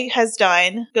JLA has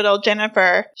done, good old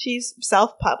Jennifer, she's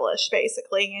self-published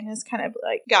basically and has kind of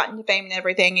like gotten to fame and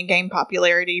everything and gained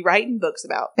popularity writing books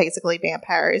about basically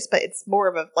vampires, but it's more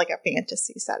of a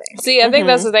fantasy setting. See, I think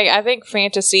that's the thing. I think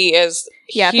fantasy is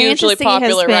hugely fantasy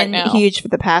popular has been right now. huge for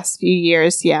the past few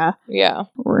years. Yeah, Yeah.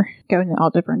 we're going in all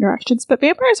different directions, but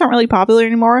vampires aren't really popular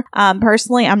anymore.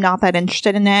 Personally, I'm not that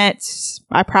interested in it.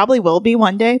 I probably will be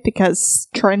one day because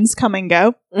trends come and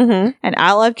go, Mm-hmm. and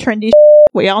I love trendy.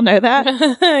 We all know that.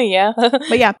 Yeah.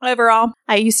 But yeah, overall,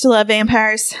 I used to love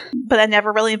vampires, but I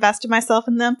never really invested myself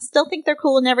in them. Still think they're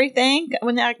cool and everything.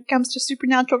 When it comes to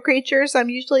supernatural creatures, I'm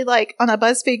usually like on a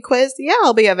BuzzFeed quiz, yeah,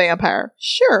 I'll be a vampire.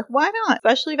 Sure, why not?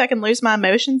 Especially if I can lose my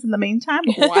emotions in the meantime.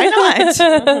 Why not?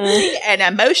 An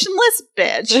emotionless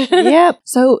bitch. Yep.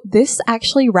 So this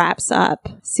actually wraps up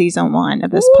season 1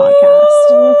 of this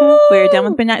podcast. We're done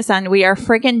with Midnight Sun. We are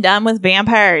freaking done with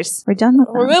vampires. We're done with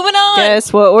them. We're moving on.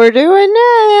 Guess what we're doing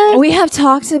next? We have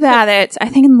talked about it. I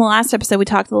think in the last episode we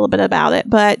talked a little bit about it.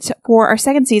 But for our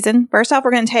second season, first off,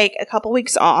 we're going to take a couple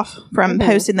weeks off from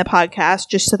posting the podcast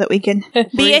just so that we can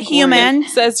be a human.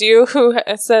 Says you who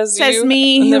says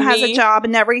Me and who then has a me, job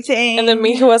and everything. and then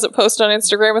me who hasn't posted on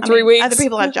Instagram in I 3 mean, weeks. Other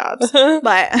people have jobs.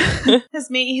 But it's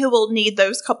me who will need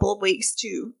those couple of weeks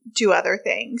to do other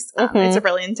things. It's a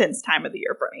really intense time of the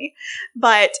year for me.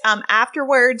 But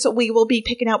afterwards, we will be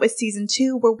picking up with season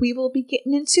 2 where we will be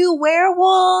getting into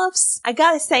werewolves. I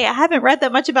gotta say, I haven't read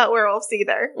that much about werewolves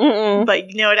either. Mm-mm. But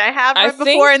you know what I have I read think-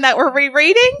 before and that we're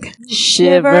rereading?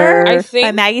 Shiver. I by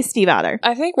think Maggie Stiefvater.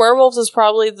 I think werewolves is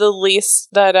probably the least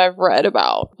that I've read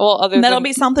about. Well, other And that'll than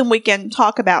be something we can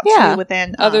talk about Yeah. too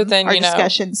within Other than, our you know,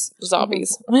 discussions.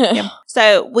 zombies,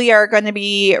 So we are going to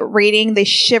be reading the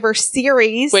Shiver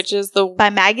series, which is the by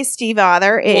Maggie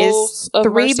Stiefvater. It Wolves is of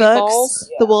 3 Mercy books. Falls?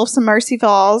 The Wolves of Mercy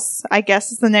Falls, I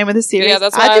guess is the name of the series. Yeah,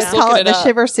 that's why I I just was call looking it it the up.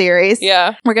 Shiver series.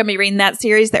 yeah. We're going to be reading that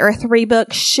series. There are 3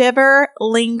 books: Shiver,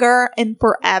 Linger, and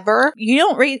Forever. You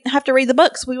don't have to read the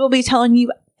books. We will be telling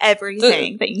you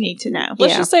everything that you need to know.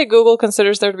 Let's just say Google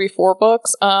considers there to be 4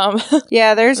 books.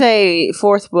 Yeah, there's a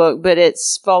 4th book, but it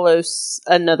follows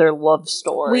another love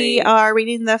story. We are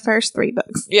reading the first 3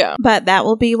 books. Yeah. But that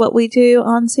will be what we do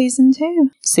on season 2.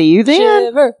 See you then.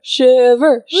 Shiver,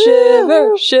 shiver,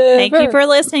 shiver, shiver. Thank you for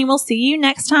listening. We'll see you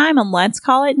next time on Let's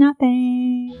Call It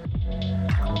Nothing.